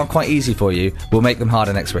if they Okay. aren't quite easy for you, we'll make them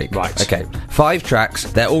harder next week. Right. Okay. 5 tracks.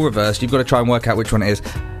 They're all reversed. You've got to try and work out which one it is.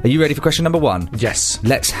 Are you ready for question number 1? Yes.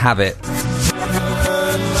 Let's have it.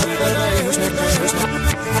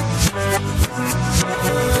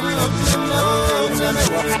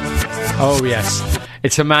 Oh, yes.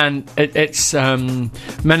 It's a man. It's Men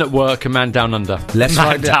at Work, a Man Down Under. Let's Man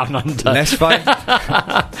find out. Down Under. Let's find.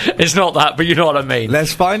 It's not that, but you know what I mean.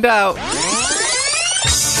 Let's find out. You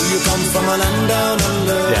come from a land down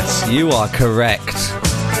under. Yes. You are correct.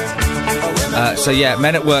 So yeah,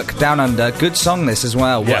 Men at Work, Down Under. Good song this as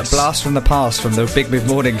well. What Yes. a blast from the past from the Big Mid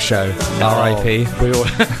Morning Show. R.I.P. Oh, we all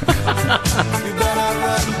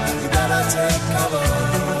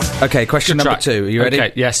Okay, question Good number track. 2. Are you ready?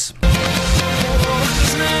 Okay, yes.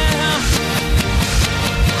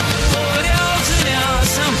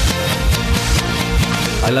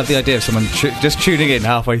 I love the idea of someone just tuning in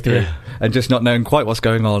halfway through and just not knowing quite what's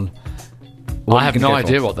going on. What I you have can no go for.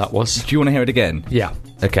 idea what that was. Do you want to hear it again? Yeah.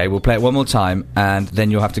 Okay, we'll play it one more time and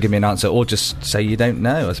then you'll have to give me an answer or just say you don't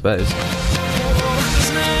know, I suppose.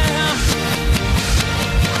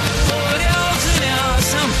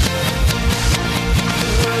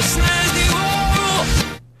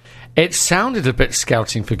 It sounded a bit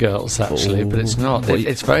Scouting for Girls, actually, but it's not.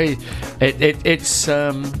 It's very. It's.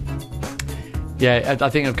 Yeah, I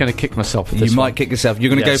think I'm going to kick myself. With You this might one. kick yourself. You're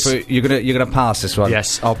going to Yes. go for you're going to pass this one.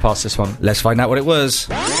 Yes, I'll pass this one. Let's find out what it was.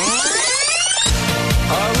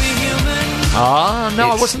 Ah, no,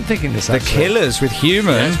 I It's wasn't thinking this. The Actually. Killers with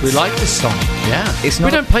Human. Yes, we like this song. Yeah, It's we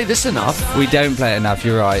not- don't play this enough. We don't play it enough,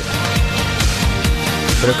 you're right.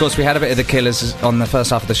 But of course we had a bit of the Killers on the first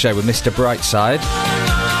half of the show with Mr. Brightside.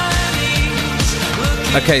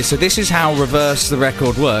 Okay, so this is how Reverse the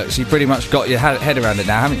Record works. You pretty much got your head around it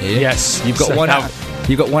now, haven't you? Yes. You've got So one now- out.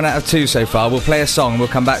 You've got 1 out of 2 so far. We'll play a song and we'll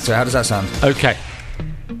come back to it. How does that sound? Okay.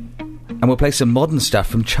 And we'll play some modern stuff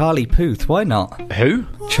from Charlie Puth. Why not? Who?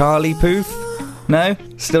 Charlie Puth? No?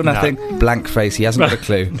 Still nothing? No. Blank face. He hasn't got a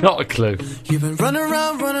clue. Not a clue. You've been running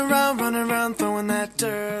around, throwing that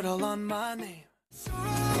dirt all on my name.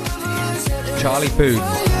 Charlie Puth.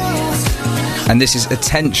 And this is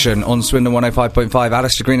Attention on Swindon 105.5.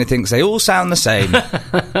 Alistair Greener thinks they all sound the same.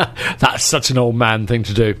 That's such an old man thing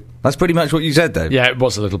to do. That's pretty much what you said, though. Yeah, it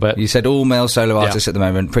was a little bit. You said all male solo artists at the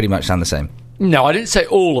moment pretty much sound the same. No, I didn't say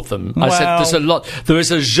all of them. I said there's a lot. There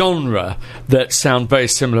is a genre that sound very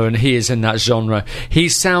similar, and he is in that genre. He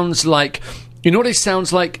sounds like, you know what he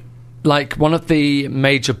sounds like? Like one of the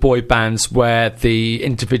major boy bands where the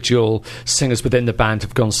individual singers within the band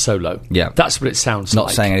have gone solo. Yeah. That's what it sounds like.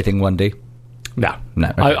 Not saying anything 1D? No. No.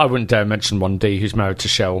 Okay. I wouldn't dare mention 1D, who's married to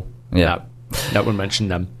Shell. Yeah. No, wouldn't mention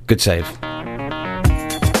them. Good save.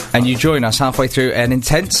 And you join us halfway through an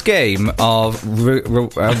intense game of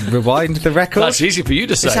Rewind the Record? That's easy for you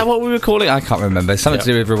to say. Is that what we were calling it? I can't remember. Something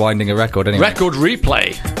to do with rewinding a record, anyway. Record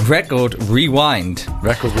replay. Record rewind.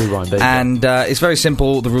 Record rewind, there you And it's very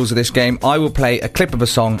simple, the rules of this game. I will play a clip of a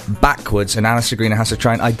song backwards, and Alistair Greener has to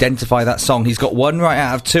try and identify that song. He's got 1 right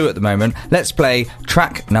out of 2 at the moment. Let's play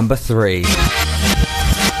track number 3.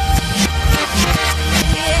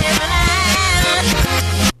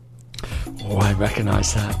 Oh, I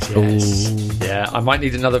recognise that, yes. Ooh. Yeah, I might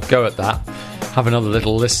need another go at that. Have another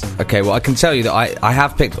little listen. Okay, well, I can tell you that I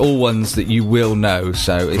have picked all ones that you will know,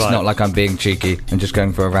 so it's not like I'm being cheeky and just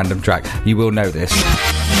going for a random track. You will know this.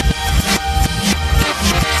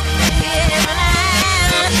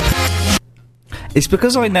 It's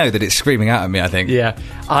because I know that it's screaming out at me, I think. Yeah,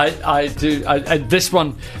 I do. This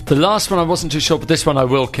one, the last one I wasn't too sure, but this one I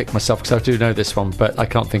will kick myself because I do know this one, but I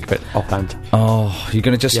can't think of it offhand. Oh, you're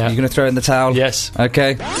going to you're going to throw in the towel? Yes.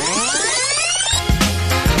 Okay.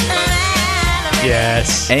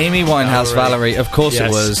 Yes. Amy Winehouse, Valerie, of course it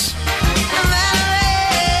was.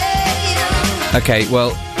 Okay,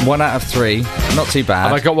 well, 1 out of 3, not too bad.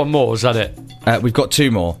 Have I got one more, is that it? We've got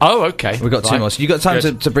 2 more. Oh, okay. We've got 2 more, so you've got time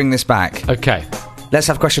to bring this back. Okay. Let's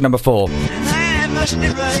have question number 4.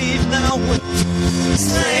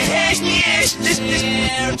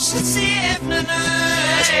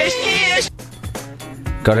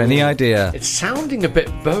 Got any idea? It's sounding a bit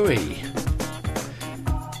Bowie.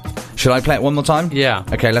 Should I play it one more time? Yeah.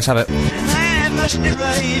 Okay, let's have it.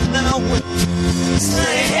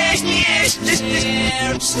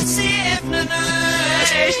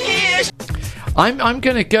 I'm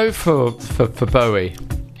going to go for Bowie.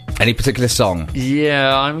 Any particular song?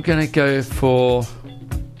 Yeah, I'm going to go for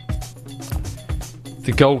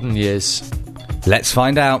The Golden Years. Let's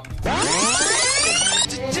find out.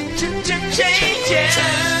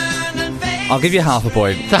 I'll give you half a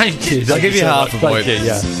point. Thank you. I'll give you half a point. Thank you,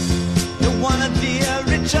 yeah.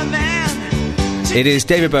 It is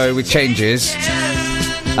David Bowie with Changes.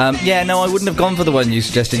 Yeah, no, I wouldn't have gone for the one you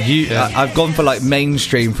suggested. I've gone for like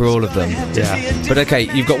mainstream for all of them. Yeah. But okay,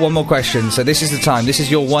 you've got one more question, so this is the time. This is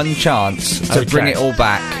your one chance to bring it all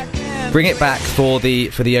back. Bring it back for the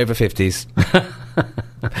over 50s.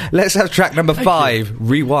 Let's have track number 5.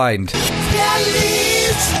 Rewind.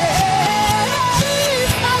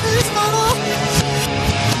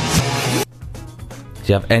 Do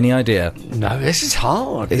you have any idea? No, this is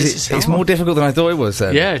hard. It's more difficult than I thought it was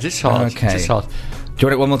then. Yeah, it is hard. Okay. It is hard. Do you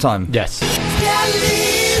want it one more time? Yes.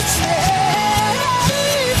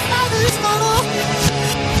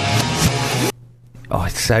 Oh,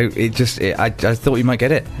 so I thought you might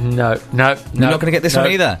get it. No. You're not going to get this one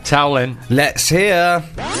either. Towel in. Let's hear.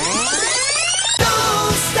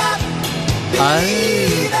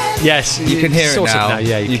 Yes, you can hear it now.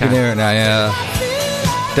 Yeah, you can hear it now.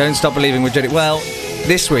 Yeah. Don't Stop Believing with Jenny. Well,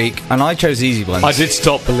 this week, and I chose easy ones. I did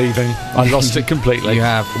stop believing. I lost it completely. You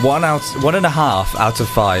have 1.5 out of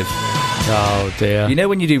 5. Oh dear. You know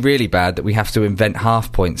when you do really bad that we have to invent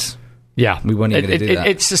half points? Yeah. We weren't even going to do that.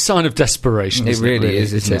 It's a sign of desperation. It really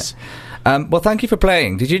is, isn't it? Well, thank you for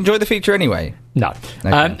playing. Did you enjoy the feature anyway? No.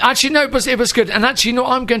 Okay. Actually, no, it was good. And actually, you know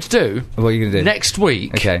what I'm going to do? What are you going to do? Next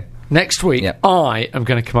week. Okay. Next week, Yep. I am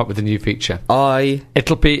going to come up with a new feature.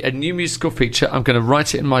 It'll be a new musical feature. I'm going to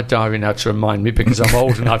write it in my diary now to remind me because I'm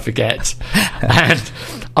old and I forget. And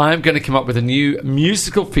I'm going to come up with a new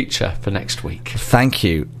musical feature for next week. Thank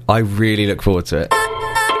you. I really look forward to it.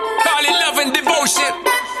 Call it love and devotion.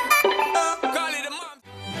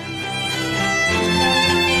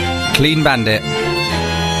 Clean Bandit.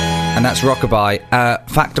 And that's Rockabye.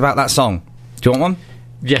 Fact about that song. Do you want one?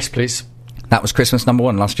 Yes, please. That was Christmas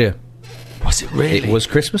 #1 last year. Was it really? It was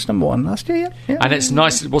Christmas number 1 last year, yeah. And it's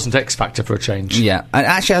nice it wasn't X Factor for a change. Yeah, and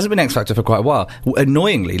actually it hasn't been X Factor for quite a while.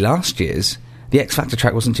 Annoyingly, last year's, the X Factor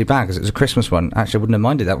track wasn't too bad because it was a Christmas one. Actually, I wouldn't have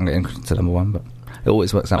minded that one getting to number 1, but it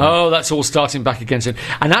always works that way. Oh, that's all starting back again soon.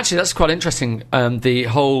 And actually, that's quite interesting, the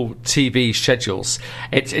whole TV schedules.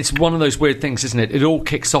 It's one of those weird things, isn't it? It all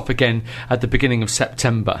kicks off again at the beginning of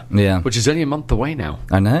September. Yeah. Which is only a month away now.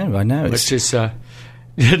 I know. Which is... no,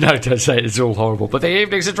 don't say it. It's all horrible. But the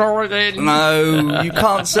evenings are drawing in. No, you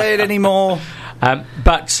can't say it anymore. Now,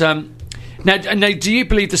 do you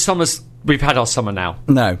believe the summer's... We've had our summer now.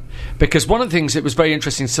 No. Because one of the things that was very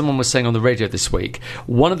interesting, someone was saying on the radio this week,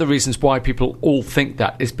 one of the reasons why people all think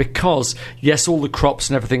that is because, yes, all the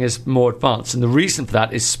crops and everything is more advanced. And the reason for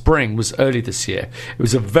that is spring was early this year. It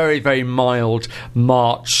was a very, very mild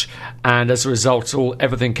March. And as a result,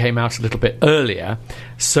 everything came out a little bit earlier.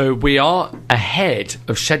 So we are ahead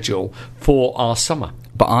of schedule for our summer.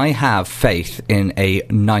 But I have faith in a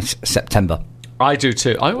nice September. I do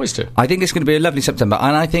too. I always do. I think it's going to be a lovely September,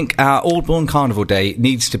 and I think our Aldbourne Carnival Day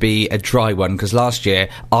needs to be a dry one, because last year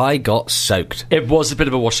I got soaked. It was a bit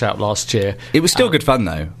of a washout last year. It was still good fun,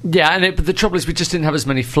 though. Yeah, but the trouble is we just didn't have as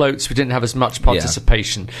many floats, we didn't have as much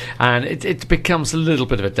participation, and it becomes a little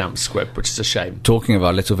bit of a damp squib, which is a shame. Talking of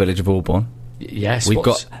our little village of Aldbourne, yes, we've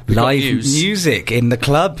got live music in the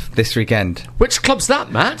club this weekend. Which club's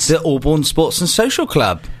that, Matt? The Aldbourne Sports and Social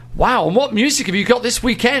Club. Wow, and what music have you got this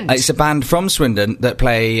weekend? It's a band from Swindon that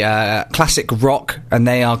play classic rock, and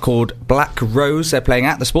they are called Black Rose. They're playing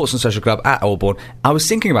at the Sports and Social Club at Aldbourne. I was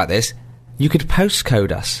thinking about this. You could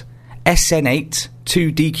postcode us. SN8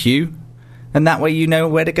 2DQ. And that way you know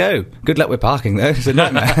where to go. Good luck with parking, though. It's a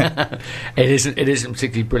nightmare. It isn't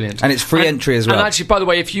particularly brilliant. And it's free entry as well. And actually, by the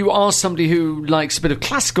way, if you are somebody who likes a bit of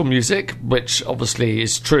classical music, which obviously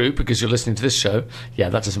is true because you're listening to this show, yeah,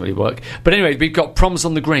 that doesn't really work. But anyway, we've got Proms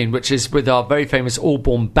on the Green, which is with our very famous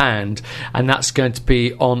Aldbourne band, and that's going to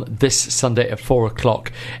be on this Sunday at 4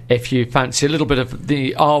 o'clock. If you fancy a little bit of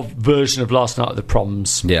our version of Last Night at the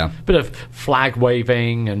Proms. Yeah. A bit of flag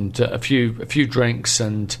waving and a few drinks,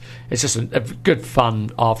 and it's just a good fun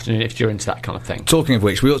afternoon if you're into that kind of thing. Talking of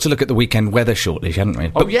which, we ought to look at the weekend weather shortly, hadn't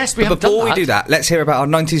we? Yes, we have done that. Before we do that, let's hear about our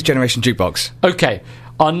 90s Generation Jukebox. Okay.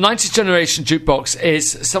 Our 90s Generation Jukebox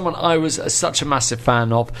is someone I was such a massive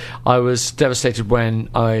fan of. I was devastated when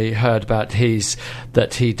I heard about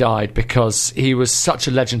that he died, because he was such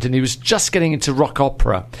a legend, and he was just getting into rock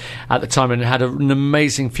opera at the time and had an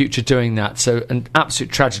amazing future doing that. So an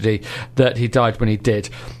absolute tragedy that he died when he did.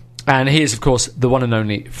 And he is, of course, the one and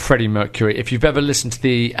only Freddie Mercury. If you've ever listened to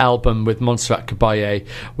the album with Montserrat Caballé,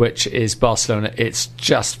 which is Barcelona, it's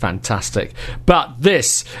just fantastic. But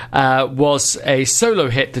this was a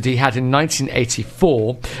solo hit that he had in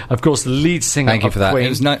 1984. Of course, the lead singer Thank you for that. Queen.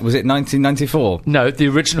 Was it 1994? No, the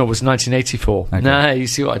original was 1984. Okay. No, you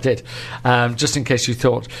see what I did. Just in case you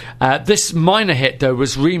thought. This minor hit, though,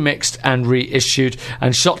 was remixed and reissued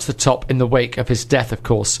and shot to the top in the wake of his death, of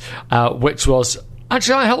course, which was...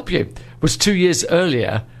 Actually, I'll help you. Was 2 years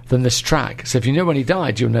earlier than this track. So if you know when he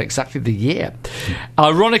died, you'll know exactly the year.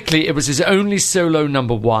 Ironically, it was his only solo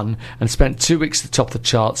number 1 and spent 2 weeks at the top of the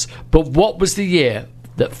charts. But what was the year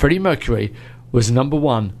that Freddie Mercury was number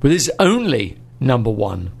 1 with his only number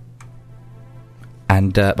 1?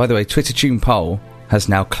 And by the way, Twitter Tune poll has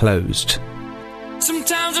now closed.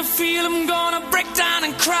 Sometimes I feel I'm gonna break down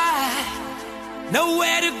and cry.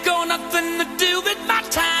 Nowhere to go, nothing to do with my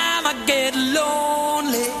time. I get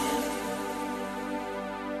lonely,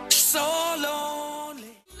 so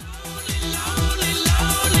lonely. Lonely,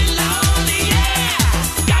 lonely, lonely,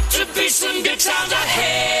 yeah. Got to be some good times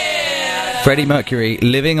ahead. Freddie Mercury,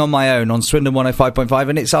 Living on My Own on Swindon 105.5,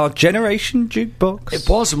 and it's our Generation Jukebox. It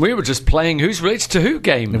was, and we were just playing Who's Related to Who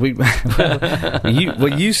game.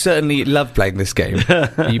 You certainly love playing this game.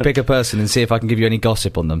 You pick a person and see if I can give you any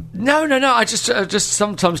gossip on them. No, I just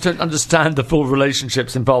sometimes don't understand the full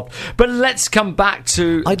relationships involved. But let's come back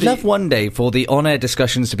to... I'd love one day for the on-air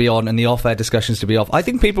discussions to be on and the off-air discussions to be off. I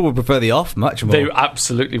think people would prefer the off much more. They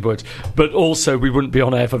absolutely would. But also, we wouldn't be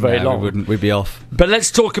on air for very long. We wouldn't. We'd be off. But let's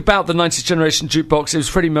talk about the 90s Generation Jukebox. It was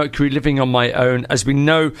Freddie Mercury, Living on My Own. As we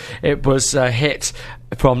know, it was a hit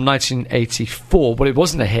from 1984. Well, it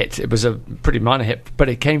wasn't a hit. It was a pretty minor hit, but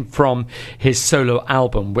it came from his solo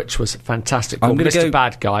album, which was fantastic. Called Mr.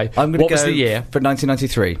 Bad Guy. What was the year? For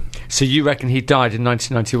 1993. So you reckon he died in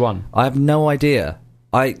 1991? I have no idea.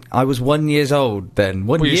 I was 1 year old then.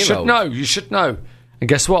 You should know. You should know. And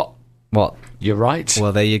guess what? What? You're right.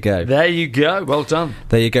 Well, there you go. There you go. Well done.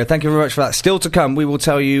 There you go. Thank you very much for that. Still to come, we will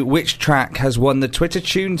tell you which track has won the Twitter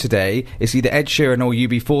Tune today. It's either Ed Sheeran or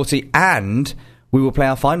UB40, and we will play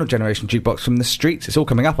our final Generation Jukebox from the streets. It's all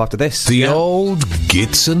coming up after this. The old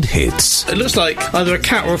Gits and Hits. It looks like either a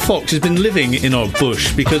cat or a fox has been living in our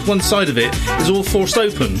bush, because one side of it is all forced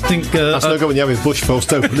open. That's not good when you have his bush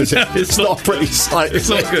forced open, is it? It's not a pretty sight. It's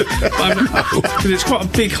not good. Because it's quite a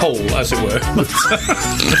big hole, as it were.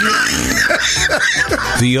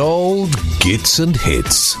 The old Gits and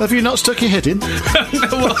Hits. Have you not stuck your head in?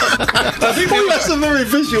 I think that's a very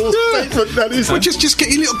visual statement, that is. Well, just get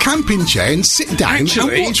your little camping chair and sit down and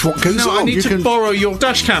watch what goes on. I need to borrow your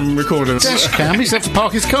dash cam recorder. Dash cam? He's have to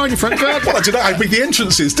park his car in your front garden. Well, I don't know how big the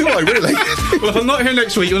entrance is, do I, really? Well, if I'm not here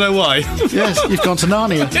next week, you'll know why. Yes, you've gone to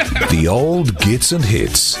Narnia. The old Gits and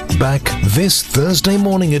Hits. Back this Thursday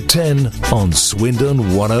morning at 10 on Swindon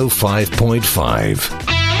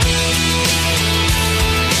 105.5.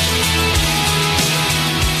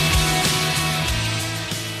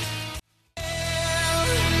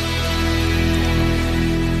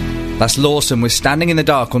 That's Lawson. We're standing in the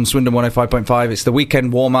dark on Swindon 105.5. It's the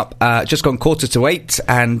weekend warm-up. Just gone 7:45,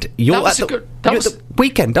 and you're at the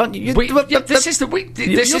weekend, aren't you? This is the week.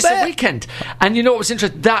 This is the weekend. And you know what was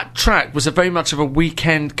interesting? That track was a very much of a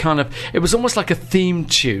weekend kind of. It was almost like a theme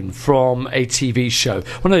tune from a TV show,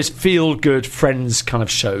 one of those feel-good Friends kind of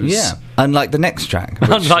shows. Yeah. Unlike the next track.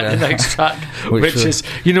 Unlike the next track, which is,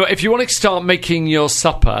 you know, if you want to start making your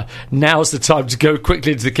supper, now's the time to go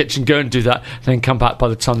quickly into the kitchen, go and do that, then come back by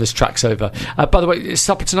the time this track's over. By the way, is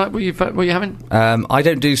supper tonight? What are you having? I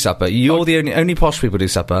don't do supper. You're the only posh people do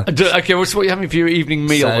supper. Okay, well, so what are you having for your evening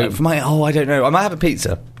meal? So for my, I don't know. I might have a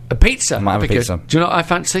pizza. A pizza? I might have a pizza. Do you know what I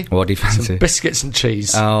fancy? What do you fancy? Some biscuits and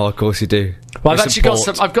cheese. Oh, of course you do. Well, I've actually got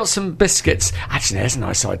some. I've got some biscuits. Actually, that's a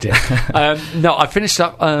nice idea. No, I finished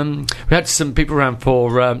up. We had some people around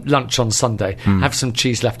for lunch on Sunday. I have some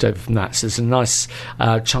cheese left over from that. So there's a nice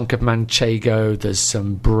chunk of manchego. There's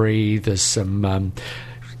some brie. There's some.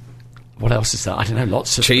 What else is that? I don't know.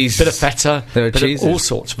 Lots of cheese, bit of feta, bit of all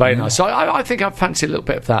sorts. Very nice. So I think I fancy a little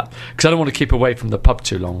bit of that because I don't want to keep away from the pub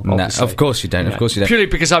too long. Obviously. No, of course you don't. Yeah. Of course you don't. Purely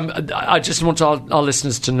because I just want our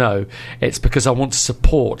listeners to know it's because I want to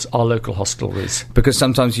support our local hostelries. Because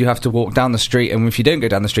sometimes you have to walk down the street, and if you don't go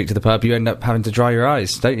down the street to the pub, you end up having to dry your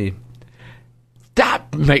eyes, don't you?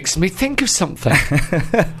 That makes me think of something.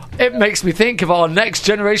 It makes me think of our Next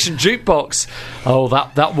Generation Jukebox. Oh,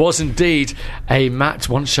 that was indeed a Matt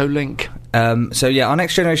One Show link. So yeah, our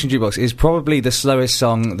Next Generation Jukebox is probably the slowest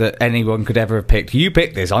song that anyone could ever have picked. You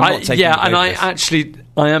picked this. I'm not taking. Yeah, and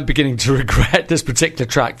I am beginning to regret this particular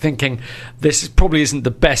track, thinking this probably isn't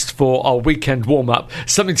the best for our weekend warm-up.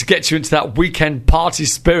 Something to get you into that weekend party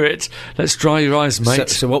spirit. Let's dry your eyes, mate.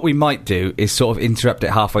 So what we might do is sort of interrupt it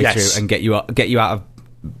halfway through and get you out of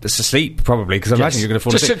sleep, probably, because I imagine you're going to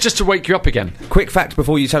fall asleep. Just to wake you up again. Quick fact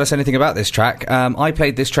before you tell us anything about this track. I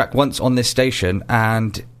played this track once on this station,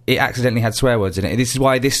 and it accidentally had swear words in it. This is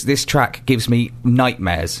why this track gives me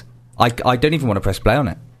nightmares. I don't even want to press play on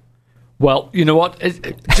it. Well, you know what?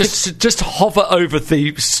 Just hover over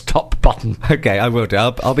the stop button. Okay, I will do.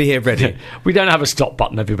 I'll be here ready. We don't have a stop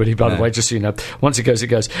button, everybody, by the way, just so you know. Once it goes, it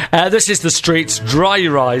goes. This is The Streets, Dry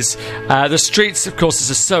Your Eyes. The Streets, of course,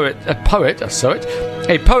 is a poet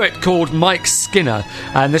called Mike Skinner,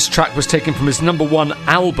 and this track was taken from his #1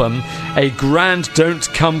 album, A Grand Don't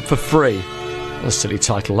Come for Free. What a silly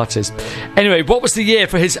title that is. Anyway, what was the year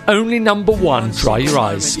for his only #1, Dry Your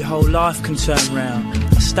Eyes? Your whole life can turn round.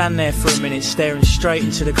 I stand there for a minute, staring straight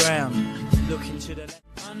into the ground. Looking to the left.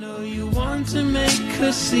 I know you want to make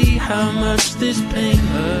her see how much this pain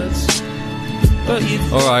hurts. But you.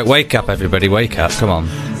 All right, wake up, everybody. Wake up. Come on.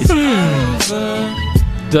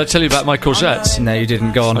 Did I tell you about my courgettes? No, you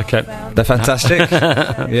didn't. Go on. Okay. They're fantastic.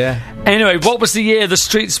 Yeah. Anyway, what was the year The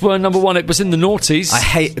Streets were #1? It was in the noughties.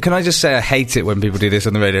 Can I just say I hate it when people do this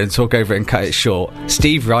on the radio and talk over it and cut it short.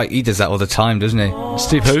 Steve Wright, he does that all the time, doesn't he?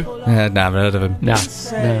 Steve who? No, I haven't heard of him. No.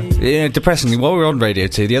 Yeah, depressingly, while we were on Radio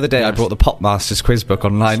 2, the other day I brought the Popmasters quiz book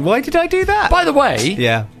online. Why did I do that? By the way...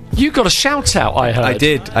 Yeah. You got a shout-out, I heard. I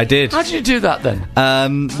did. How did you do that, then?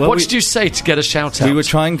 What did you say to get a shout-out? We were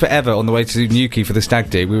trying forever on the way to Newquay for the stag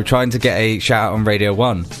do. We were trying to get a shout-out on Radio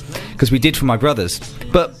 1, because we did for my brothers.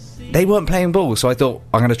 But they weren't playing ball, so I thought,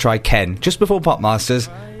 I'm going to try Ken, just before Popmasters,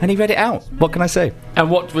 and he read it out. What can I say? And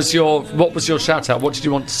what was your shout-out? What did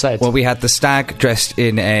you want to say? Well, we had the stag dressed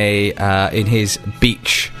in in his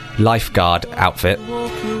beach lifeguard outfit,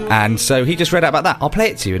 and so he just read out about that. I'll play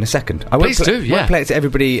it to you in a second. I won't play it to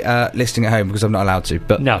everybody listening at home because I'm not allowed to.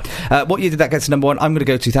 But no. What year did that get to #1? I'm going to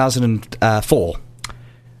go 2004.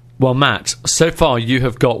 Well, Matt, so far you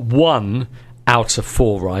have got 1 out of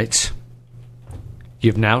 4 right.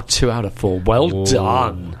 You've now 2 out of 4. Well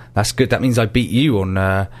done. That's good. That means I beat you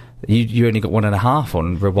on You only got 1.5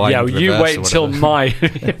 on rewind. Yeah, well, you reverse wait until my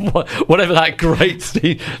whatever that great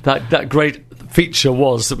that great feature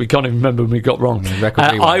was that we can't even remember when we got wrong.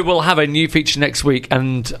 I will have a new feature next week,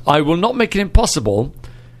 and I will not make it impossible,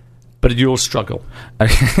 but you'll struggle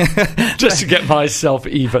just to get myself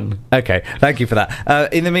even. Okay, thank you for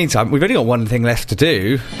that. In the meantime, we've only got one thing left to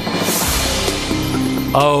do.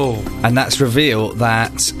 Oh. And that's reveal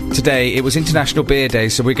that today it was International Beer Day,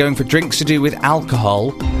 so we're going for drinks to do with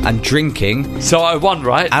alcohol and drinking. So I won,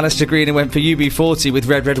 right? Alistair Greener went for UB40 with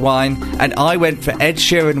red wine, and I went for Ed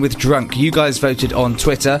Sheeran with drunk. You guys voted on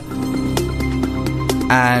Twitter,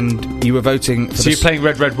 and you were voting for So you're playing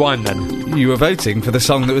red wine then? You were voting for the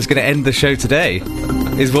song that was going to end the show today,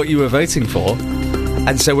 is what you were voting for.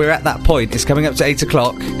 And so we're at that point. It's coming up to 8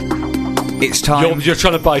 o'clock. It's time. You're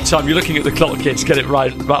trying to buy time. You're looking at the clock, kids. Get it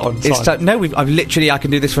right on time. It's time. No, I can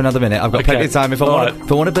do this for another minute. I've got plenty of time. If I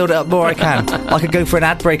want to build it up more, I can. I could go for an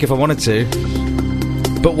ad break if I wanted to.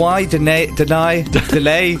 But why delay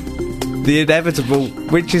the inevitable,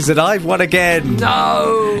 which is that I've won again?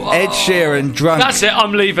 No! Ed Sheeran, drunk. That's it,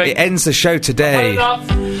 I'm leaving. It ends the show today.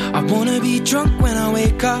 I wanna be drunk when I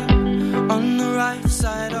wake up on the right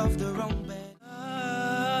side of the wrong bed.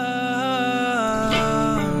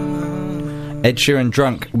 Ed Sheeran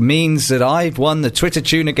drunk means that I've won the Twitter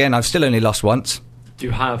tune again. I've still only lost once.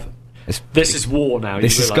 You have. This is war now.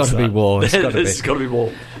 This has got to be war. This has got to be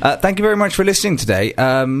war. Thank you very much for listening today.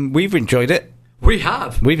 We've enjoyed it. We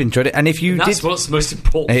have. We've enjoyed it. And if you That's what's most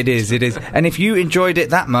important. It is. And if you enjoyed it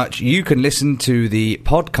that much, you can listen to the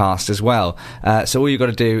podcast as well. So all you've got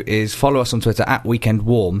to do is follow us on Twitter at Weekend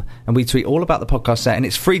Warm, and we tweet all about the podcast there, and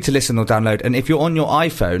it's free to listen or download. And if you're on your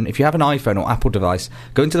iPhone, if you have an iPhone or Apple device,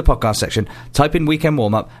 go into the podcast section, type in Weekend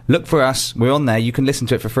Warm Up, look for us, we're on there, you can listen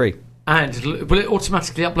to it for free. And will it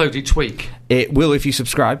automatically upload each week? It will if you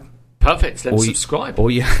subscribe. Perfect, then subscribe.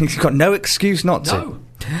 You've got no excuse not to.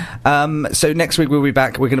 So next week we'll be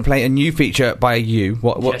back. We're going to play a new feature by you.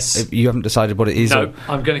 What Yes. You haven't decided what it is? No,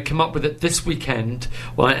 I'm going to come up with it this weekend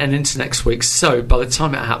and into next week. So by the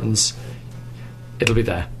time it happens, it'll be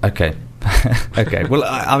there. Okay. Okay. Well,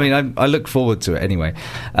 I look forward to it anyway.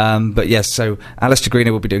 But yes, so Alistair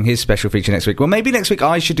Greener will be doing his special feature next week. Well, maybe next week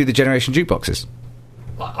I should do the Generation Jukeboxes.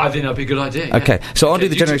 I think that'd be a good idea. Yeah. Okay, so I'll do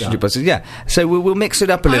the Generation Jukeboxes. Yeah, so we'll mix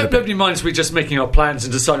it up a little bit. Nobody minds we're just making our plans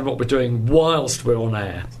and deciding what we're doing whilst we're on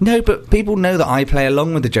air. No, but people know that I play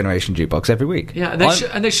along with the Generation Jukebox every week. Yeah,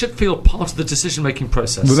 and they should feel part of the decision-making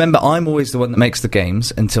process. Remember, I'm always the one that makes the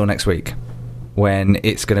games until next week, when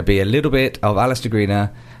it's going to be a little bit of Alistair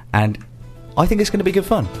Greener, and I think it's going to be good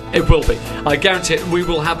fun. It will be. I guarantee it. We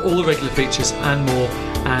will have all the regular features and more,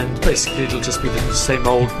 and basically it'll just be the same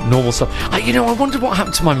old normal stuff. I wonder what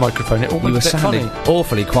happened to my microphone. It all went a bit funny.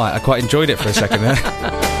 Awfully quiet. I quite enjoyed it for a second there.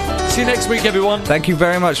 See you next week, everyone. Thank you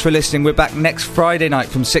very much for listening. We're back next Friday night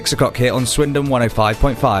from 6 o'clock here on Swindon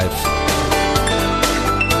 105.5.